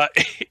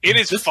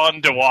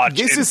fun to watch.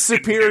 This is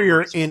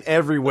superior in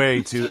every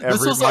way to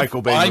every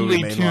Michael Bay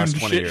movie made in the last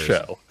 20 years.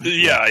 Show.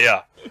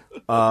 Yeah.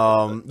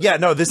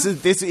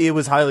 It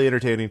was highly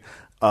entertaining.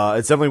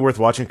 It's definitely worth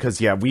watching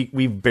because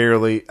we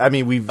barely. I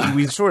mean,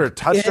 we sort of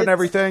touched on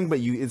everything, but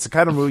it's the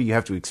kind of movie you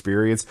have to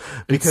experience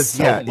because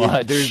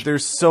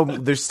there's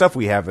stuff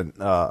we haven't.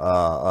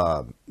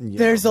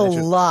 There's a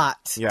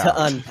lot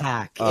to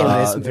unpack in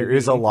this movie. There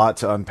is a lot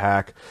to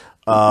unpack.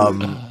 So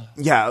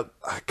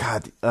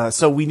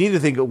we need to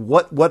think of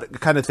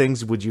what kind of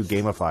things would you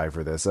gamify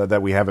for this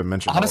that we haven't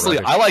mentioned. Honestly,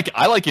 already?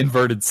 I like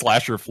inverted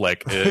slasher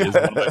flick. Is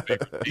one of my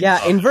favorite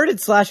things. Inverted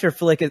slasher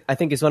flick I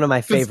think is one of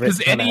my favorites.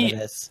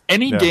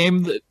 Any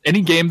game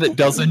that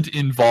doesn't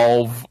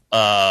involve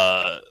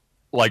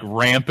like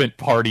rampant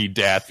party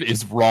death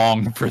is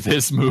wrong for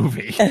this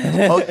movie.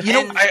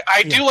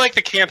 I do like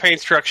the campaign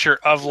structure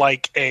of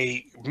like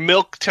a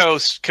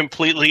milquetoast,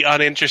 completely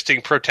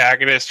uninteresting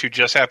protagonist who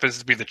just happens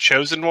to be the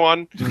chosen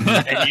one,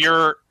 and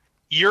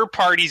your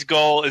party's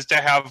goal is to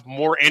have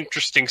more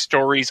interesting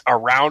stories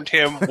around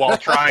him while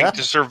trying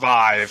to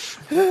survive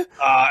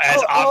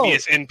as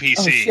obvious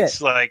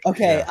NPCs.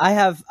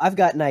 I've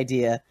got an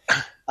idea.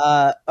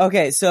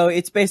 So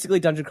it's basically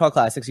Dungeon Crawl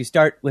Classics. You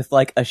start with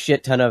like a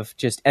shit ton of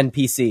just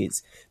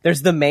NPCs.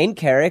 There's the main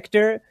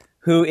character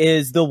who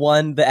is the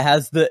one that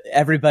has the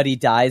everybody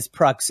dies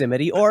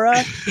proximity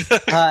aura.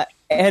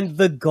 And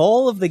the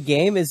goal of the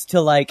game is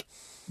to like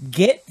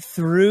get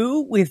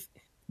through with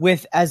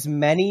with as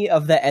many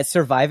of the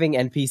surviving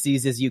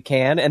NPCs as you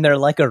can, and they're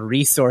like a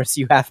resource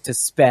you have to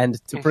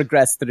spend to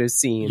progress through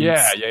scenes.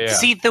 Yeah.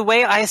 See, the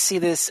way I see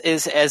this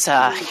is as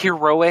a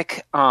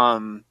heroic,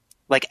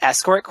 like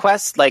escort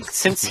quest. Like,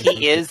 since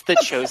he is the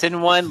chosen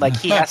one, like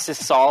he has to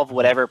solve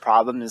whatever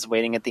problem is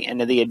waiting at the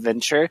end of the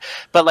adventure.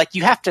 But like,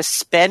 you have to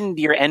spend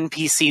your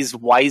NPCs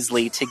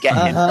wisely to get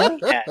him to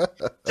the end.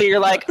 So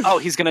you're like, oh,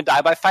 he's gonna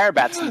die by fire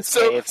bats in this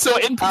cave. So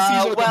NPCs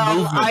are the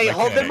movement. I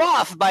hold them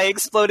off by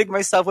exploding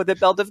myself with a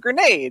belt of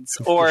grenades.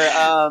 Or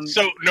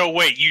So no,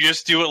 wait, you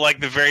just do it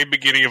like the very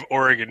beginning of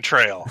Oregon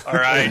Trail. All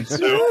right.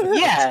 So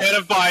yeah. Instead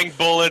of buying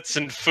bullets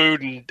and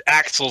food and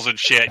axles and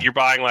shit, you're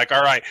buying like,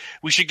 all right,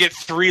 we should get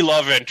 3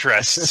 love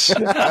interests.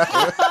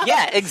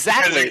 Yeah,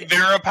 exactly.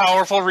 They're a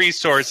powerful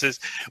resources.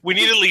 We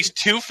need at least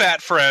 2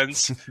 fat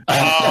friends.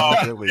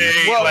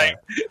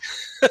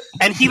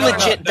 And he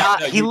legit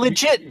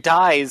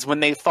dies when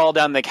they fall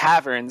down the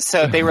cavern.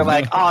 So they were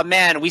like, "Oh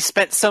man, we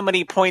spent so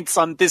many points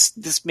on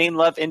this main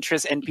love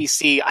interest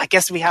NPC. I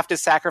guess we have to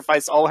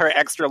sacrifice all her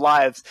extra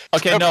lives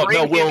to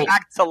bring him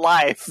back to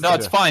life." No,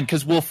 it's fine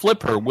because we'll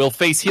flip her. We'll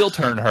face heel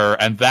turn her,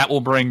 and that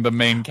will bring the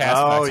main cast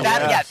back to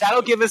life.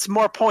 That'll give us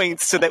more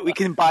points so that we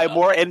can buy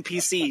more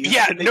NPCs.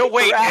 Yeah, no,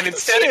 wait. And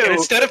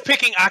instead of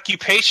picking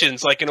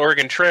occupations like in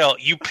Oregon Trail,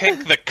 you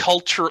pick the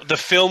culture, the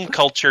film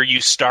culture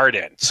you start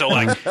in. So,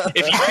 like,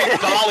 if you pick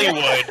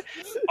Bollywood,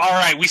 all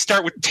right, we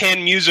start with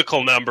 10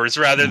 musical numbers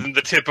rather than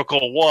the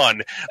typical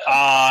one.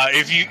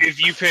 If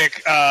you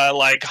pick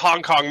like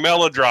Hong Kong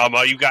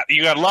melodrama, you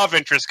got love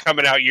interest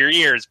coming out your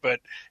ears,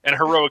 and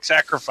heroic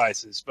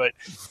sacrifices, but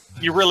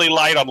you're really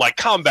light on like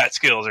combat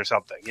skills or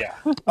something. Yeah.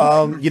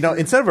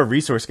 Instead of a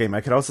resource game,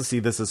 I could also see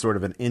this as sort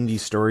of an indie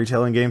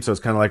storytelling game. So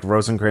it's kind of like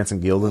Rosencrantz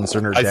and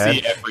Guildenstern are dead.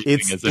 See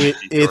everything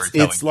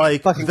It's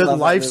like the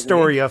life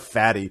story of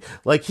Fatty.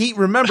 Like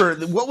remember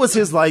what was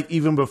his life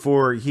even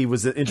before he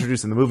was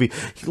introduced in the movie.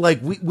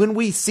 When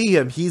we see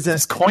him, he's in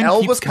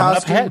Elvis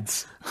costume.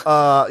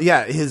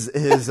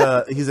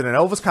 He's in an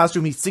Elvis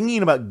costume. He's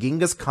singing about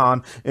Genghis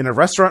Khan in a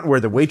restaurant where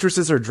the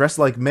waitresses are dressed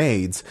like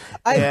maids,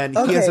 and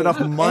he has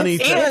enough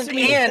money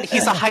and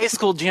he's a high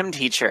school gym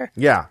teacher.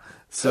 Yeah.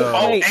 So,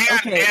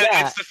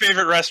 it's the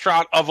favorite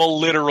restaurant of a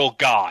literal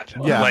god.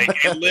 Yeah.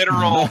 Like a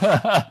literal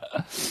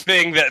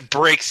thing that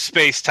breaks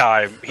space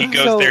time. He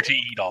goes there to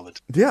eat all the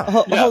time. Yeah.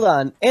 Hold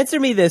on. Answer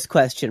me this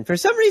question. For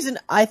some reason,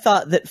 I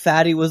thought that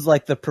Fatty was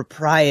like the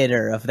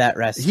proprietor of that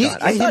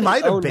restaurant. He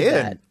might have been.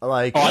 That.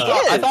 Like,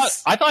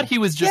 I thought he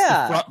was just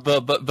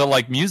the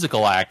like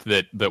musical act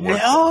that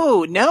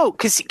worked. No,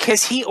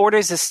 because he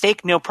orders a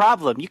steak, no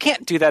problem. You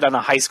can't do that on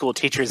a high school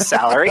teacher's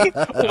salary.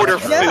 Order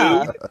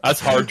food. That's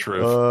hard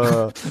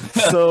truth.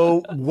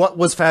 So what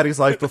was Fatty's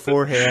life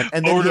beforehand?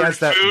 And then he has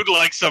that food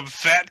like some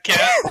fat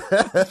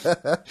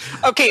cat.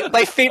 Okay,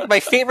 my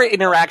favorite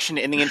interaction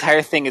in the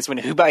entire thing is when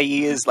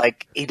Hubai is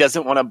like, he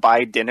doesn't want to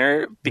buy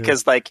dinner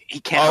because like he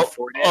can't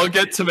afford it. I'll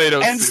get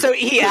tomatoes. And so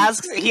he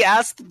asked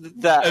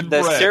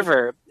the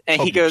server. And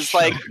he goes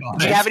like,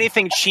 "Do you have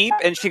anything cheap?"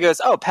 And she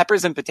goes, "Oh,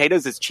 peppers and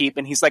potatoes is cheap."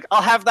 And he's like,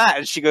 "I'll have that."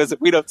 And she goes,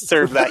 "We don't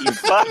serve that, you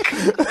fuck."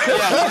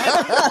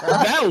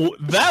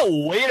 that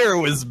waiter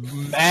was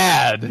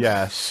mad.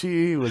 Yeah,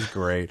 she was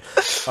great.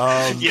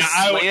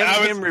 I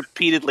was him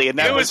repeatedly, and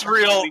it was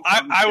real.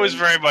 I was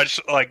very much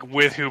like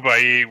with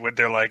Hubai when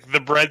they're like, "The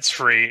bread's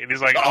free," and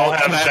he's like, "I'll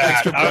have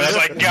that." I was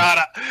like, "God,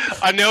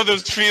 I know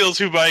those feels,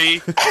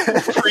 Hubai."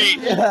 Free.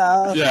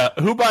 Yeah,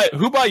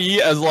 Hubai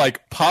as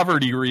like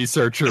poverty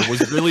researcher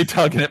was really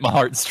tugging at my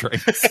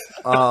heartstrings.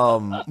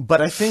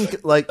 But I think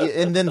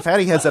and then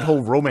Fatty has that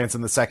whole romance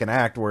in the second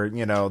act where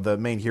the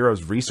main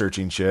hero's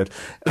researching shit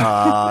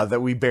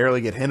that we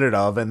barely get hinted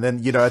of, and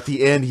then at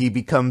the end he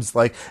becomes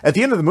like at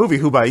the end of the movie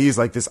Hubai is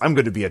like this. I'm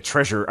going to be a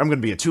treasure. I'm going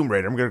to be a Tomb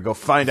Raider. I'm going to go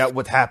find out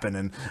what happened,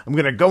 and I'm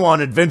going to go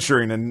on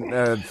adventuring.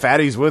 And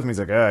Fatty's with me. He's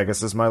like, I guess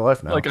this is my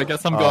life now. Like I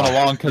guess I'm going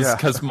along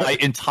because my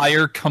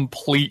entire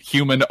complete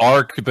human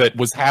arc that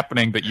was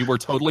happening that you were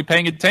totally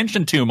paying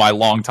attention to, my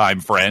longtime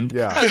friend,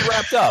 has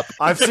wrapped up.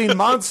 I've seen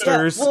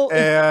monsters,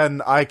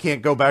 and I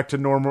can't go back to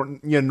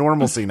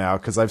normalcy now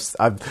because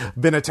I've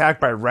been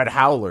attacked by red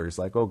howlers.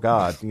 Like, oh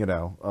god,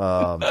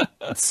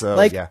 So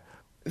like, yeah,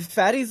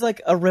 Fatty's like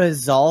a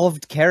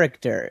resolved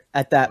character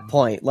at that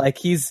point. Like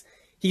he's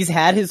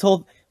had his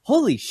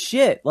holy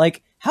shit.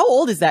 Like, how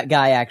old is that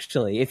guy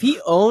actually? If he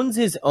owns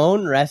his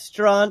own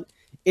restaurant,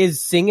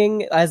 is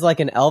singing as like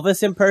an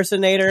Elvis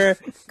impersonator,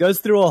 goes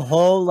through a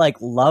whole like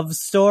love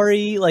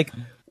story, like.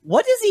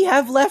 What does he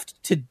have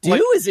left to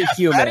do as a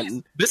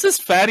human? This is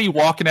Fatty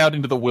walking out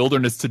into the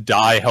wilderness to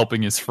die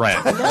helping his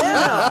friend.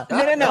 No.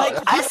 Like,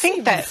 I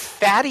think that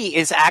Fatty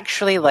is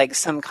actually like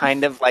some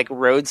kind of like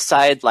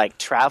roadside like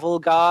travel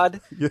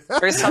god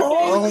or something.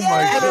 Oh my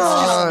god! It's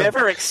just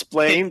never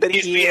explained that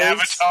he's the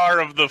avatar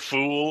of the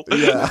fool.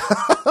 Yeah.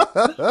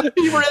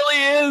 He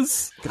really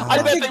is. God.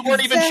 I bet they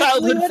weren't even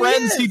childhood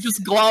friends. He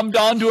just glommed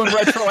onto him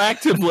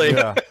retroactively.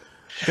 Yeah.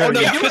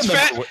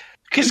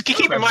 Because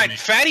keep in mind,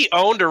 Fatty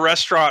owned a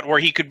restaurant where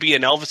he could be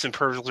an Elvis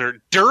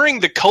impersonator during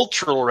the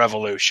Cultural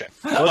Revolution.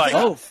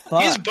 Like,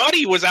 his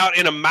buddy was out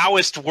in a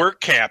Maoist work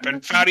camp,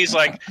 and Fatty's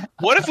like,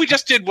 "What if we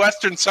just did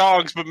Western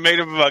songs but made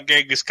them about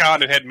Genghis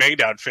Khan and had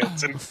maid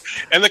outfits?" And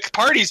the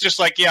party's just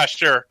like, "Yeah,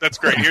 sure, that's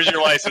great. Here's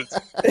your license."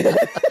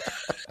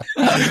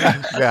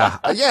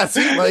 Yeah.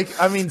 See, like,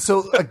 I mean,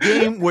 so a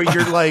game where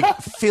you're like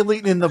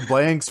filling in the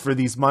blanks for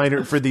these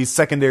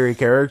secondary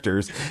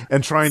characters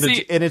and trying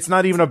to, and it's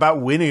not even about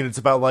winning. It's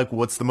about like,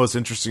 what's the most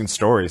interesting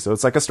story? So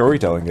it's like a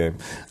storytelling game.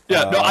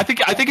 Yeah, no, I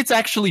think it's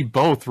actually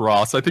both,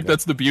 Ross. I think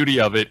that's the beauty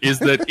of it, is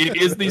that it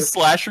is the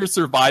slasher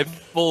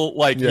survival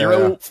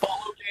hero follow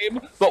game.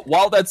 But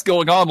while that's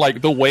going on,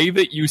 like, the way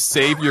that you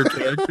save your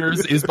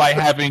characters is by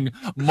having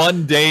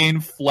mundane,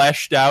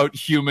 fleshed out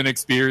human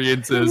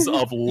experiences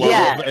of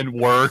love and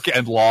work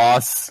and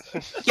loss.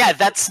 Yeah,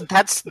 that's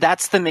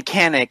the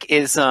mechanic.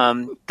 Is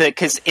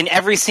because in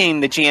every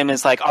scene the GM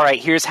is like, "All right,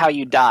 here's how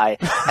you die,"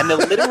 and the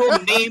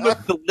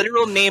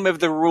literal name of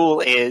the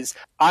rule is,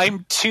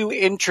 "I'm too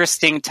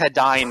interesting to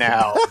die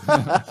now."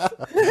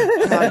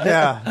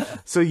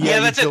 So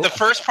that's it.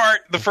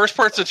 The first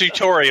part's a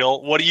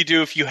tutorial. What do you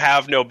do if you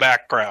have no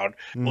background?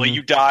 Mm-hmm. Well,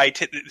 you die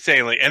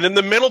insanely. And then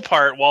the middle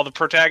part, while the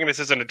protagonist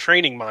is in a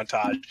training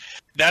montage,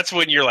 that's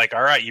when you're like,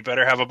 all right, you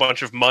better have a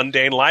bunch of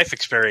mundane life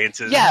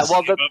experiences. Yeah,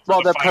 while the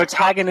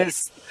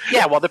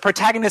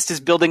protagonist is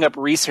building up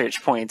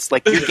research points.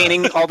 Like, you're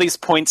gaining all these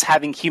points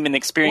having human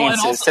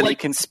experiences so that you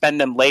can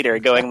spend them later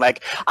going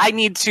like, I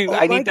need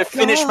to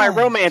finish my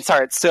romance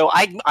art, so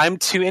I'm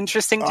too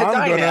interesting to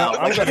die now.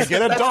 I'm gonna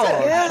get a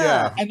dog.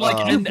 Yeah. And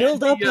you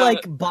build up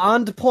like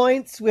bond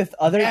points with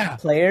other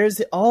players.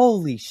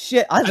 Holy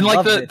shit. I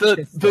love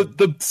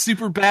the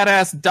super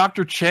badass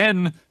Dr.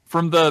 Chen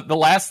from the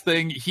last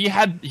thing, he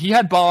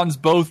had bonds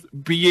both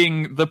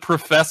being the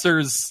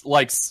professor's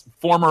like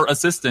former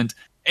assistant,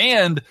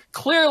 and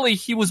clearly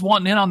he was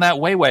wanting in on that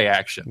Wei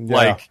action. Yeah.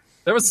 Like,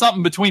 there was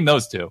something between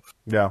those two.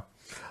 Yeah.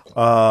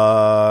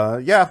 I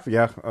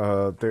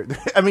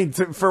mean,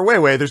 for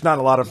Wei, there's not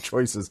a lot of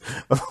choices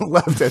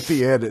left at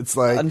the end. It's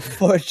like,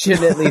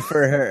 unfortunately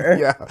for her,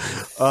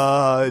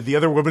 the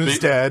other woman is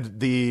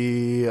dead.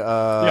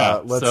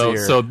 Let's see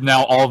here. So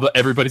now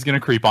everybody's gonna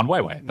creep on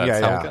Wei.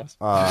 That's how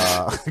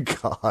it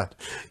goes. God,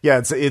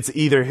 it's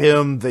either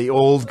him, the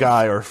old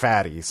guy, or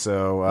Fatty.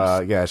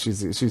 So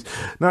she's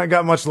not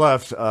got much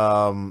left.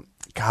 I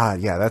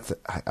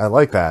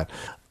like that.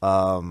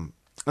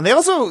 And they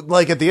also,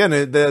 like, at the end,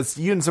 the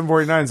Unit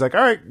 749 is like,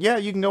 all right,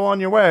 you can go on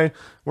your way.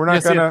 We're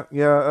not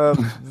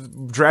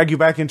drag you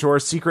back into our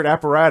secret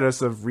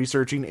apparatus of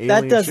researching alien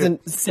That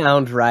doesn't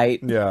sound right.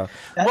 Yeah.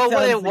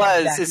 What it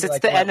was is it's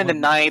the end of the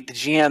night, the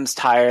GM's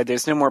tired,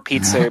 there's no more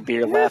pizza or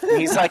beer left,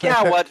 and he's like,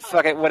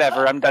 fuck it,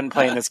 whatever, I'm done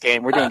playing this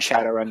game. We're doing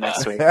Shadowrun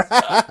next week.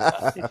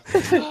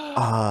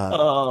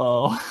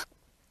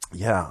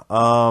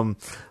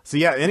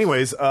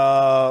 Anyways,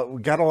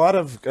 we got a lot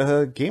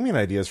of gaming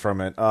ideas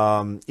from it.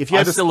 I'm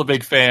still a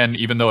big fan,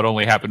 even though it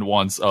only happened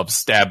once, of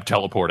stab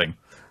teleporting.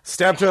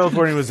 Stab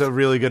teleporting was a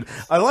really good.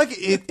 I like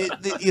it.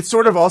 It's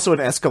sort of also an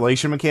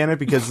escalation mechanic,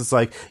 because it's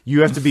like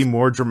you have to be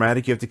more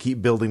dramatic. You have to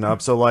keep building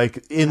up. So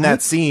like in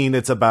that scene,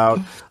 it's about,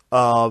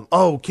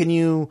 can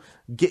you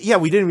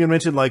we didn't even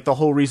mention like the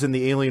whole reason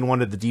the alien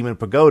wanted the demon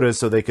pagoda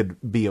so they could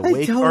be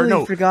awake.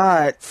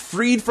 Forgot.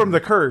 Freed from the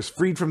curse,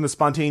 freed from the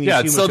spontaneous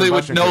human so they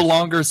would no curse.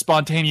 longer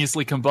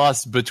spontaneously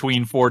combust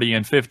between 40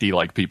 and 50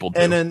 like people do.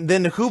 And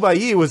then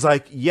Hubai was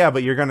like,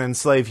 but you're going to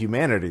enslave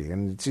humanity.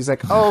 And she's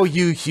like, oh,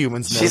 you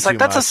humans know She's like,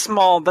 that's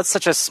much.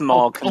 such a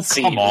small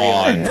conceit. Come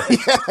on.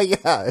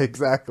 Yeah,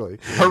 exactly.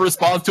 Her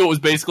response to it was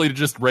basically to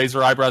just raise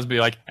her eyebrows and be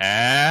like,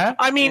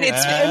 I mean,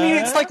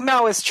 it's like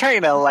Maoist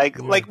China. Like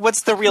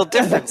what's the real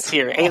difference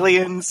here?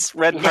 Aliens,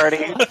 Red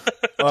Party.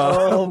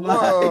 Oh my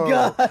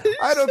god!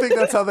 I don't think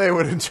that's how they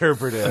would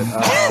interpret it.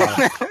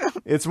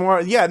 It's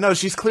more,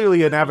 she's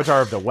clearly an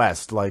avatar of the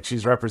West. Like,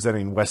 she's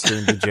representing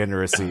Western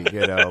degeneracy.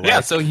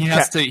 So he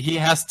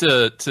has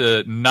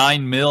to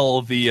 9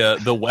 mil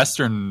the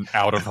Western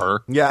out of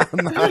her. Yeah, so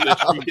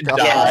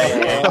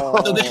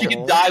that she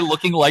can die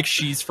looking like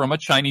she's from a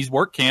Chinese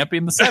work camp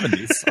in the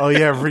 70s. Oh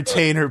yeah,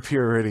 retain her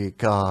purity.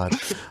 God.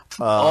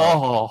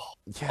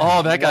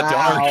 That got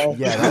dark.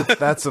 Yeah,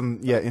 that's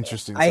some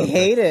interesting. I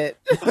hate it.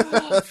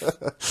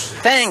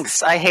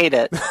 Thanks, I hate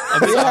it.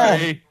 I'm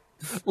sorry.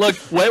 Look,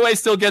 Wei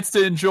still gets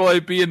to enjoy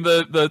being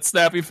the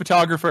snappy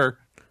photographer.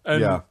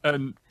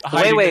 And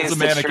Wei is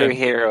the true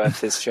hero of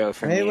this show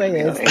for me.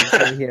 Wei is the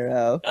true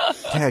hero.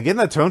 Yeah, getting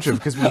that tone shift,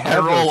 because we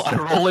have I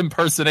roll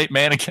impersonate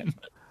mannequin.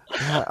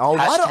 Yeah, a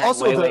lot of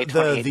also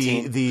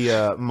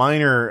the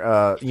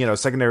minor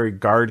secondary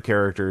guard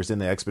characters in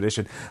the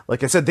expedition.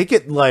 Like I said, they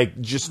get like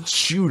just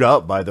chewed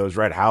up by those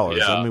red howlers.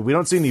 Yeah. I mean, we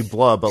don't see any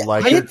blood, but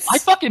like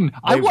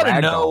I want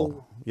to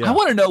know. Yeah. I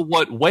want to know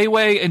what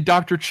Wei and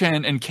Dr.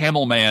 Chen and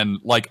Camel Man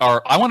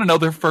are. I want to know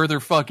their further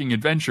fucking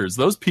adventures.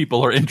 Those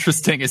people are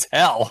interesting as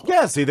hell.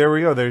 Yeah, see, there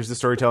we go. There's the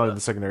storytelling of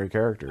the secondary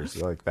characters.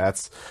 Like,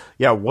 that's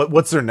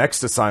what's their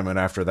next assignment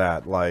after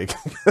that? Like,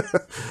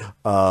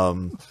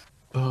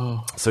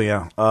 So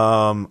yeah,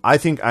 I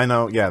think I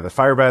know. Yeah, the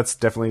Firebat's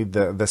definitely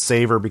the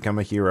saver become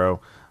a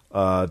hero.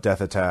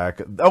 Death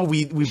Attack. Oh,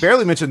 we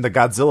barely mentioned the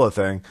Godzilla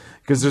thing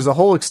because there's a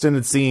whole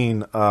extended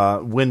scene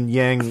when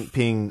Yang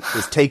Ping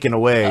is taken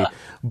away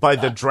by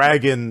the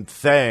dragon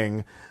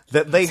thing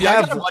that they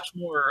have. I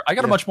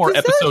got a much more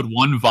episode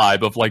 1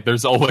 vibe of like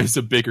there's always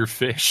a bigger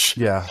fish.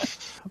 Yeah.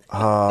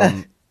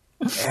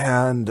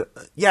 And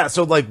yeah,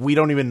 so like we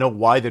don't even know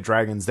why the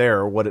dragon's there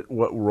or what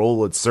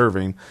role it's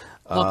serving.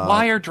 Look,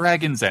 why are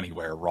dragons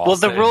anywhere, Ross? Well,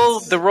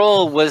 the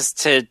role was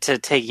to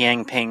take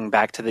Yang Ping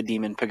back to the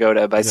Demon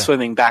Pagoda by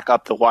swimming back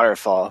up the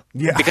waterfall.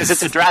 Yeah, because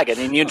it's a dragon,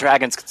 and you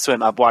dragons can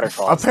swim up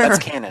waterfalls. That's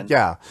canon.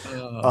 Yeah.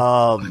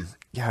 The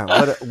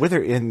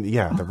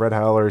Red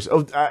Howlers.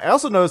 Oh, I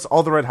also noticed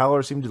all the Red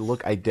Howlers seem to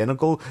look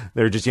identical.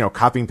 They're just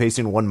copying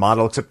pasting one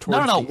model, except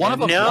towards one of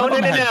them.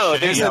 No.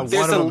 There's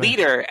a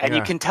leader, and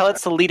you can tell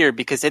it's the leader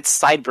because its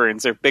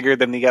sideburns are bigger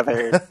than the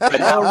other.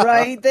 All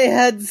right, they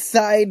had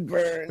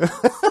sideburns.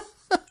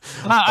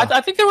 I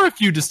think there were a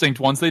few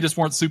distinct ones. They just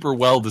weren't super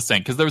well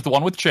distinct because there was the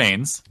one with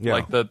chains,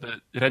 like the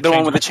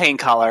one with the chain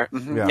collar.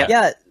 Mm-hmm.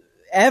 Yeah.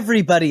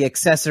 Everybody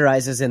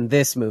accessorizes in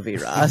this movie,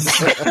 Ross.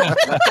 So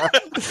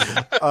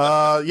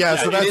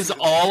it is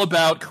all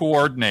about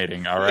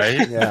coordinating. All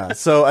right. Yeah.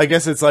 So I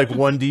guess it's like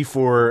 1D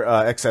for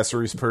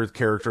accessories per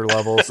character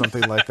level,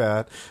 something like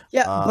that.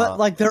 Yeah, but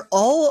like they're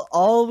all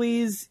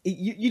always.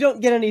 You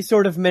don't get any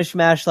sort of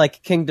mishmash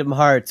like Kingdom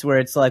Hearts, where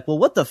it's like, well,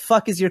 what the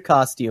fuck is your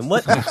costume?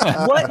 What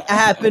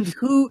happened?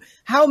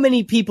 How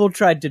many people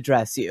tried to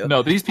dress you?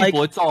 No, these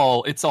people. It's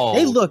all.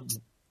 They looked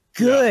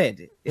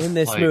good in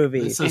this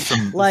movie. This is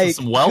some well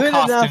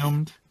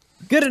costumed.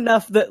 Good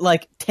enough that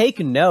take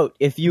note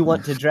if you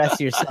want to dress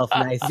yourself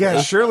nicely.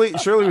 Yeah, Shirley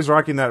was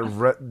rocking that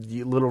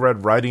Little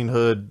Red Riding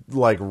Hood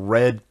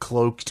red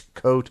cloaked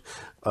coat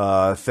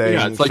thing.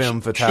 Yeah, it's like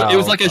femme fatale. It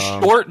was like a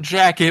short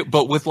jacket,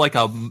 but with like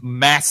a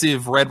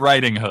massive Red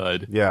Riding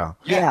Hood. Yeah.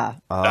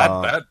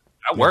 That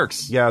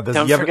works. Yeah.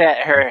 Don't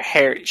forget her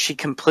hair. She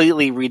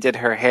completely redid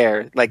her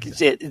hair. Like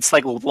it's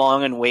like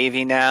long and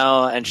wavy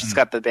now, and she's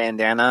got the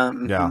bandana.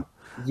 Yeah.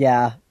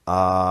 Yeah.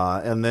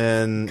 And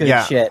then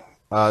good shit.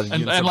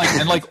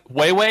 And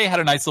Wei Wei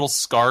had a nice little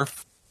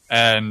scarf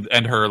and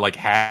her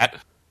hat.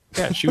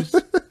 Yeah, she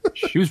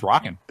was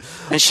rocking.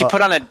 And she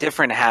put on a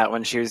different hat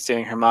when she was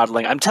doing her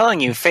modeling. I'm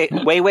telling you,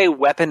 Wei Wei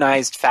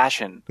weaponized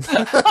fashion.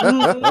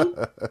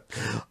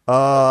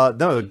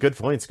 No, good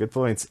points.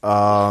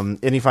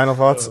 Any final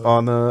thoughts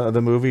on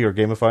the movie or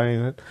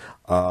gamifying it?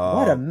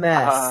 What a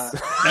mess!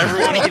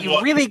 Everyone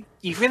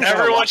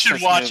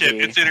should watch it.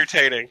 It's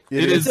entertaining.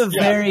 It's a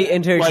very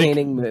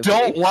entertaining movie.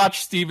 Don't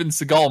watch Steven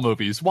Seagal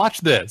movies.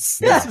 Watch this.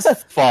 This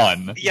is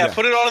fun. Yeah,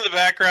 put it on in the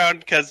background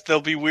because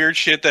there'll be weird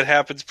shit that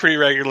happens pretty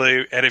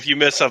regularly. And if you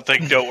miss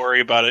something, don't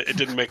worry about it. It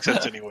didn't make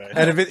sense anyway.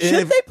 And should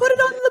they put it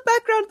on in the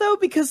background though?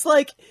 Because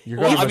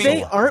if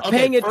they aren't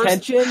paying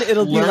attention,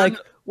 it'll be like,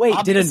 wait,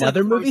 did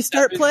another movie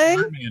start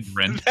playing?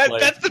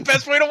 That's the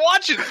best way to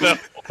watch it, though.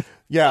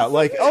 Yeah,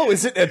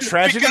 is it a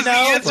tragedy because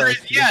now? The answer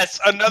is yes,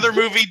 another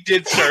movie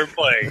did start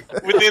playing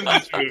within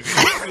this movie.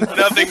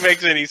 Nothing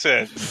makes any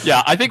sense.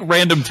 Yeah, I think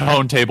random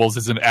tone tables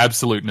is an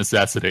absolute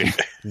necessity.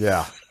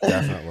 Yeah,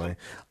 definitely.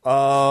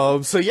 So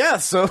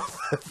this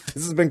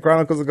has been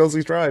Chronicles of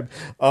Ghostly Tribe.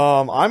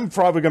 I'm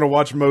probably going to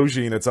watch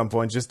Mojin at some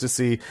point just to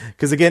see,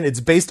 because again, it's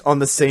based on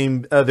the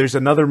same, there's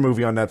another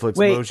movie on Netflix.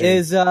 Wait,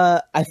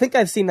 Mojin. I think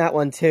I've seen that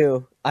one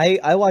too.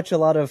 I watch a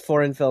lot of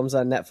foreign films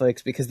on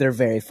Netflix because they're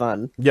very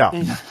fun.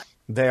 Yeah.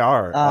 They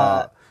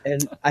are.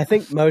 And I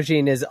think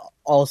Mojin is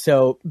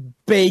also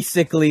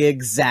basically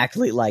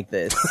exactly like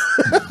this.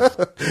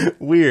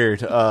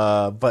 Weird.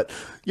 But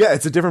yeah,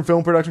 it's a different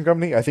film production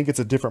company. I think it's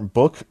a different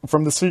book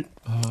from the same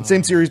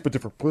series, but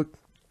different book.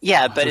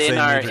 Yeah, but in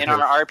our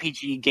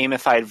RPG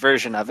gamified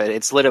version of it,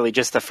 it's literally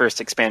just the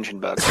first expansion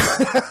book.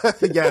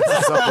 Yeah, it's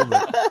a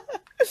supplement.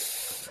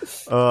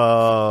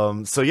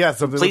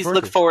 Something. Please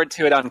look forward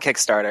to it on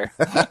Kickstarter.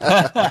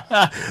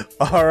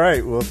 All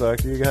right, we'll talk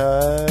to you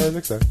guys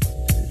next time.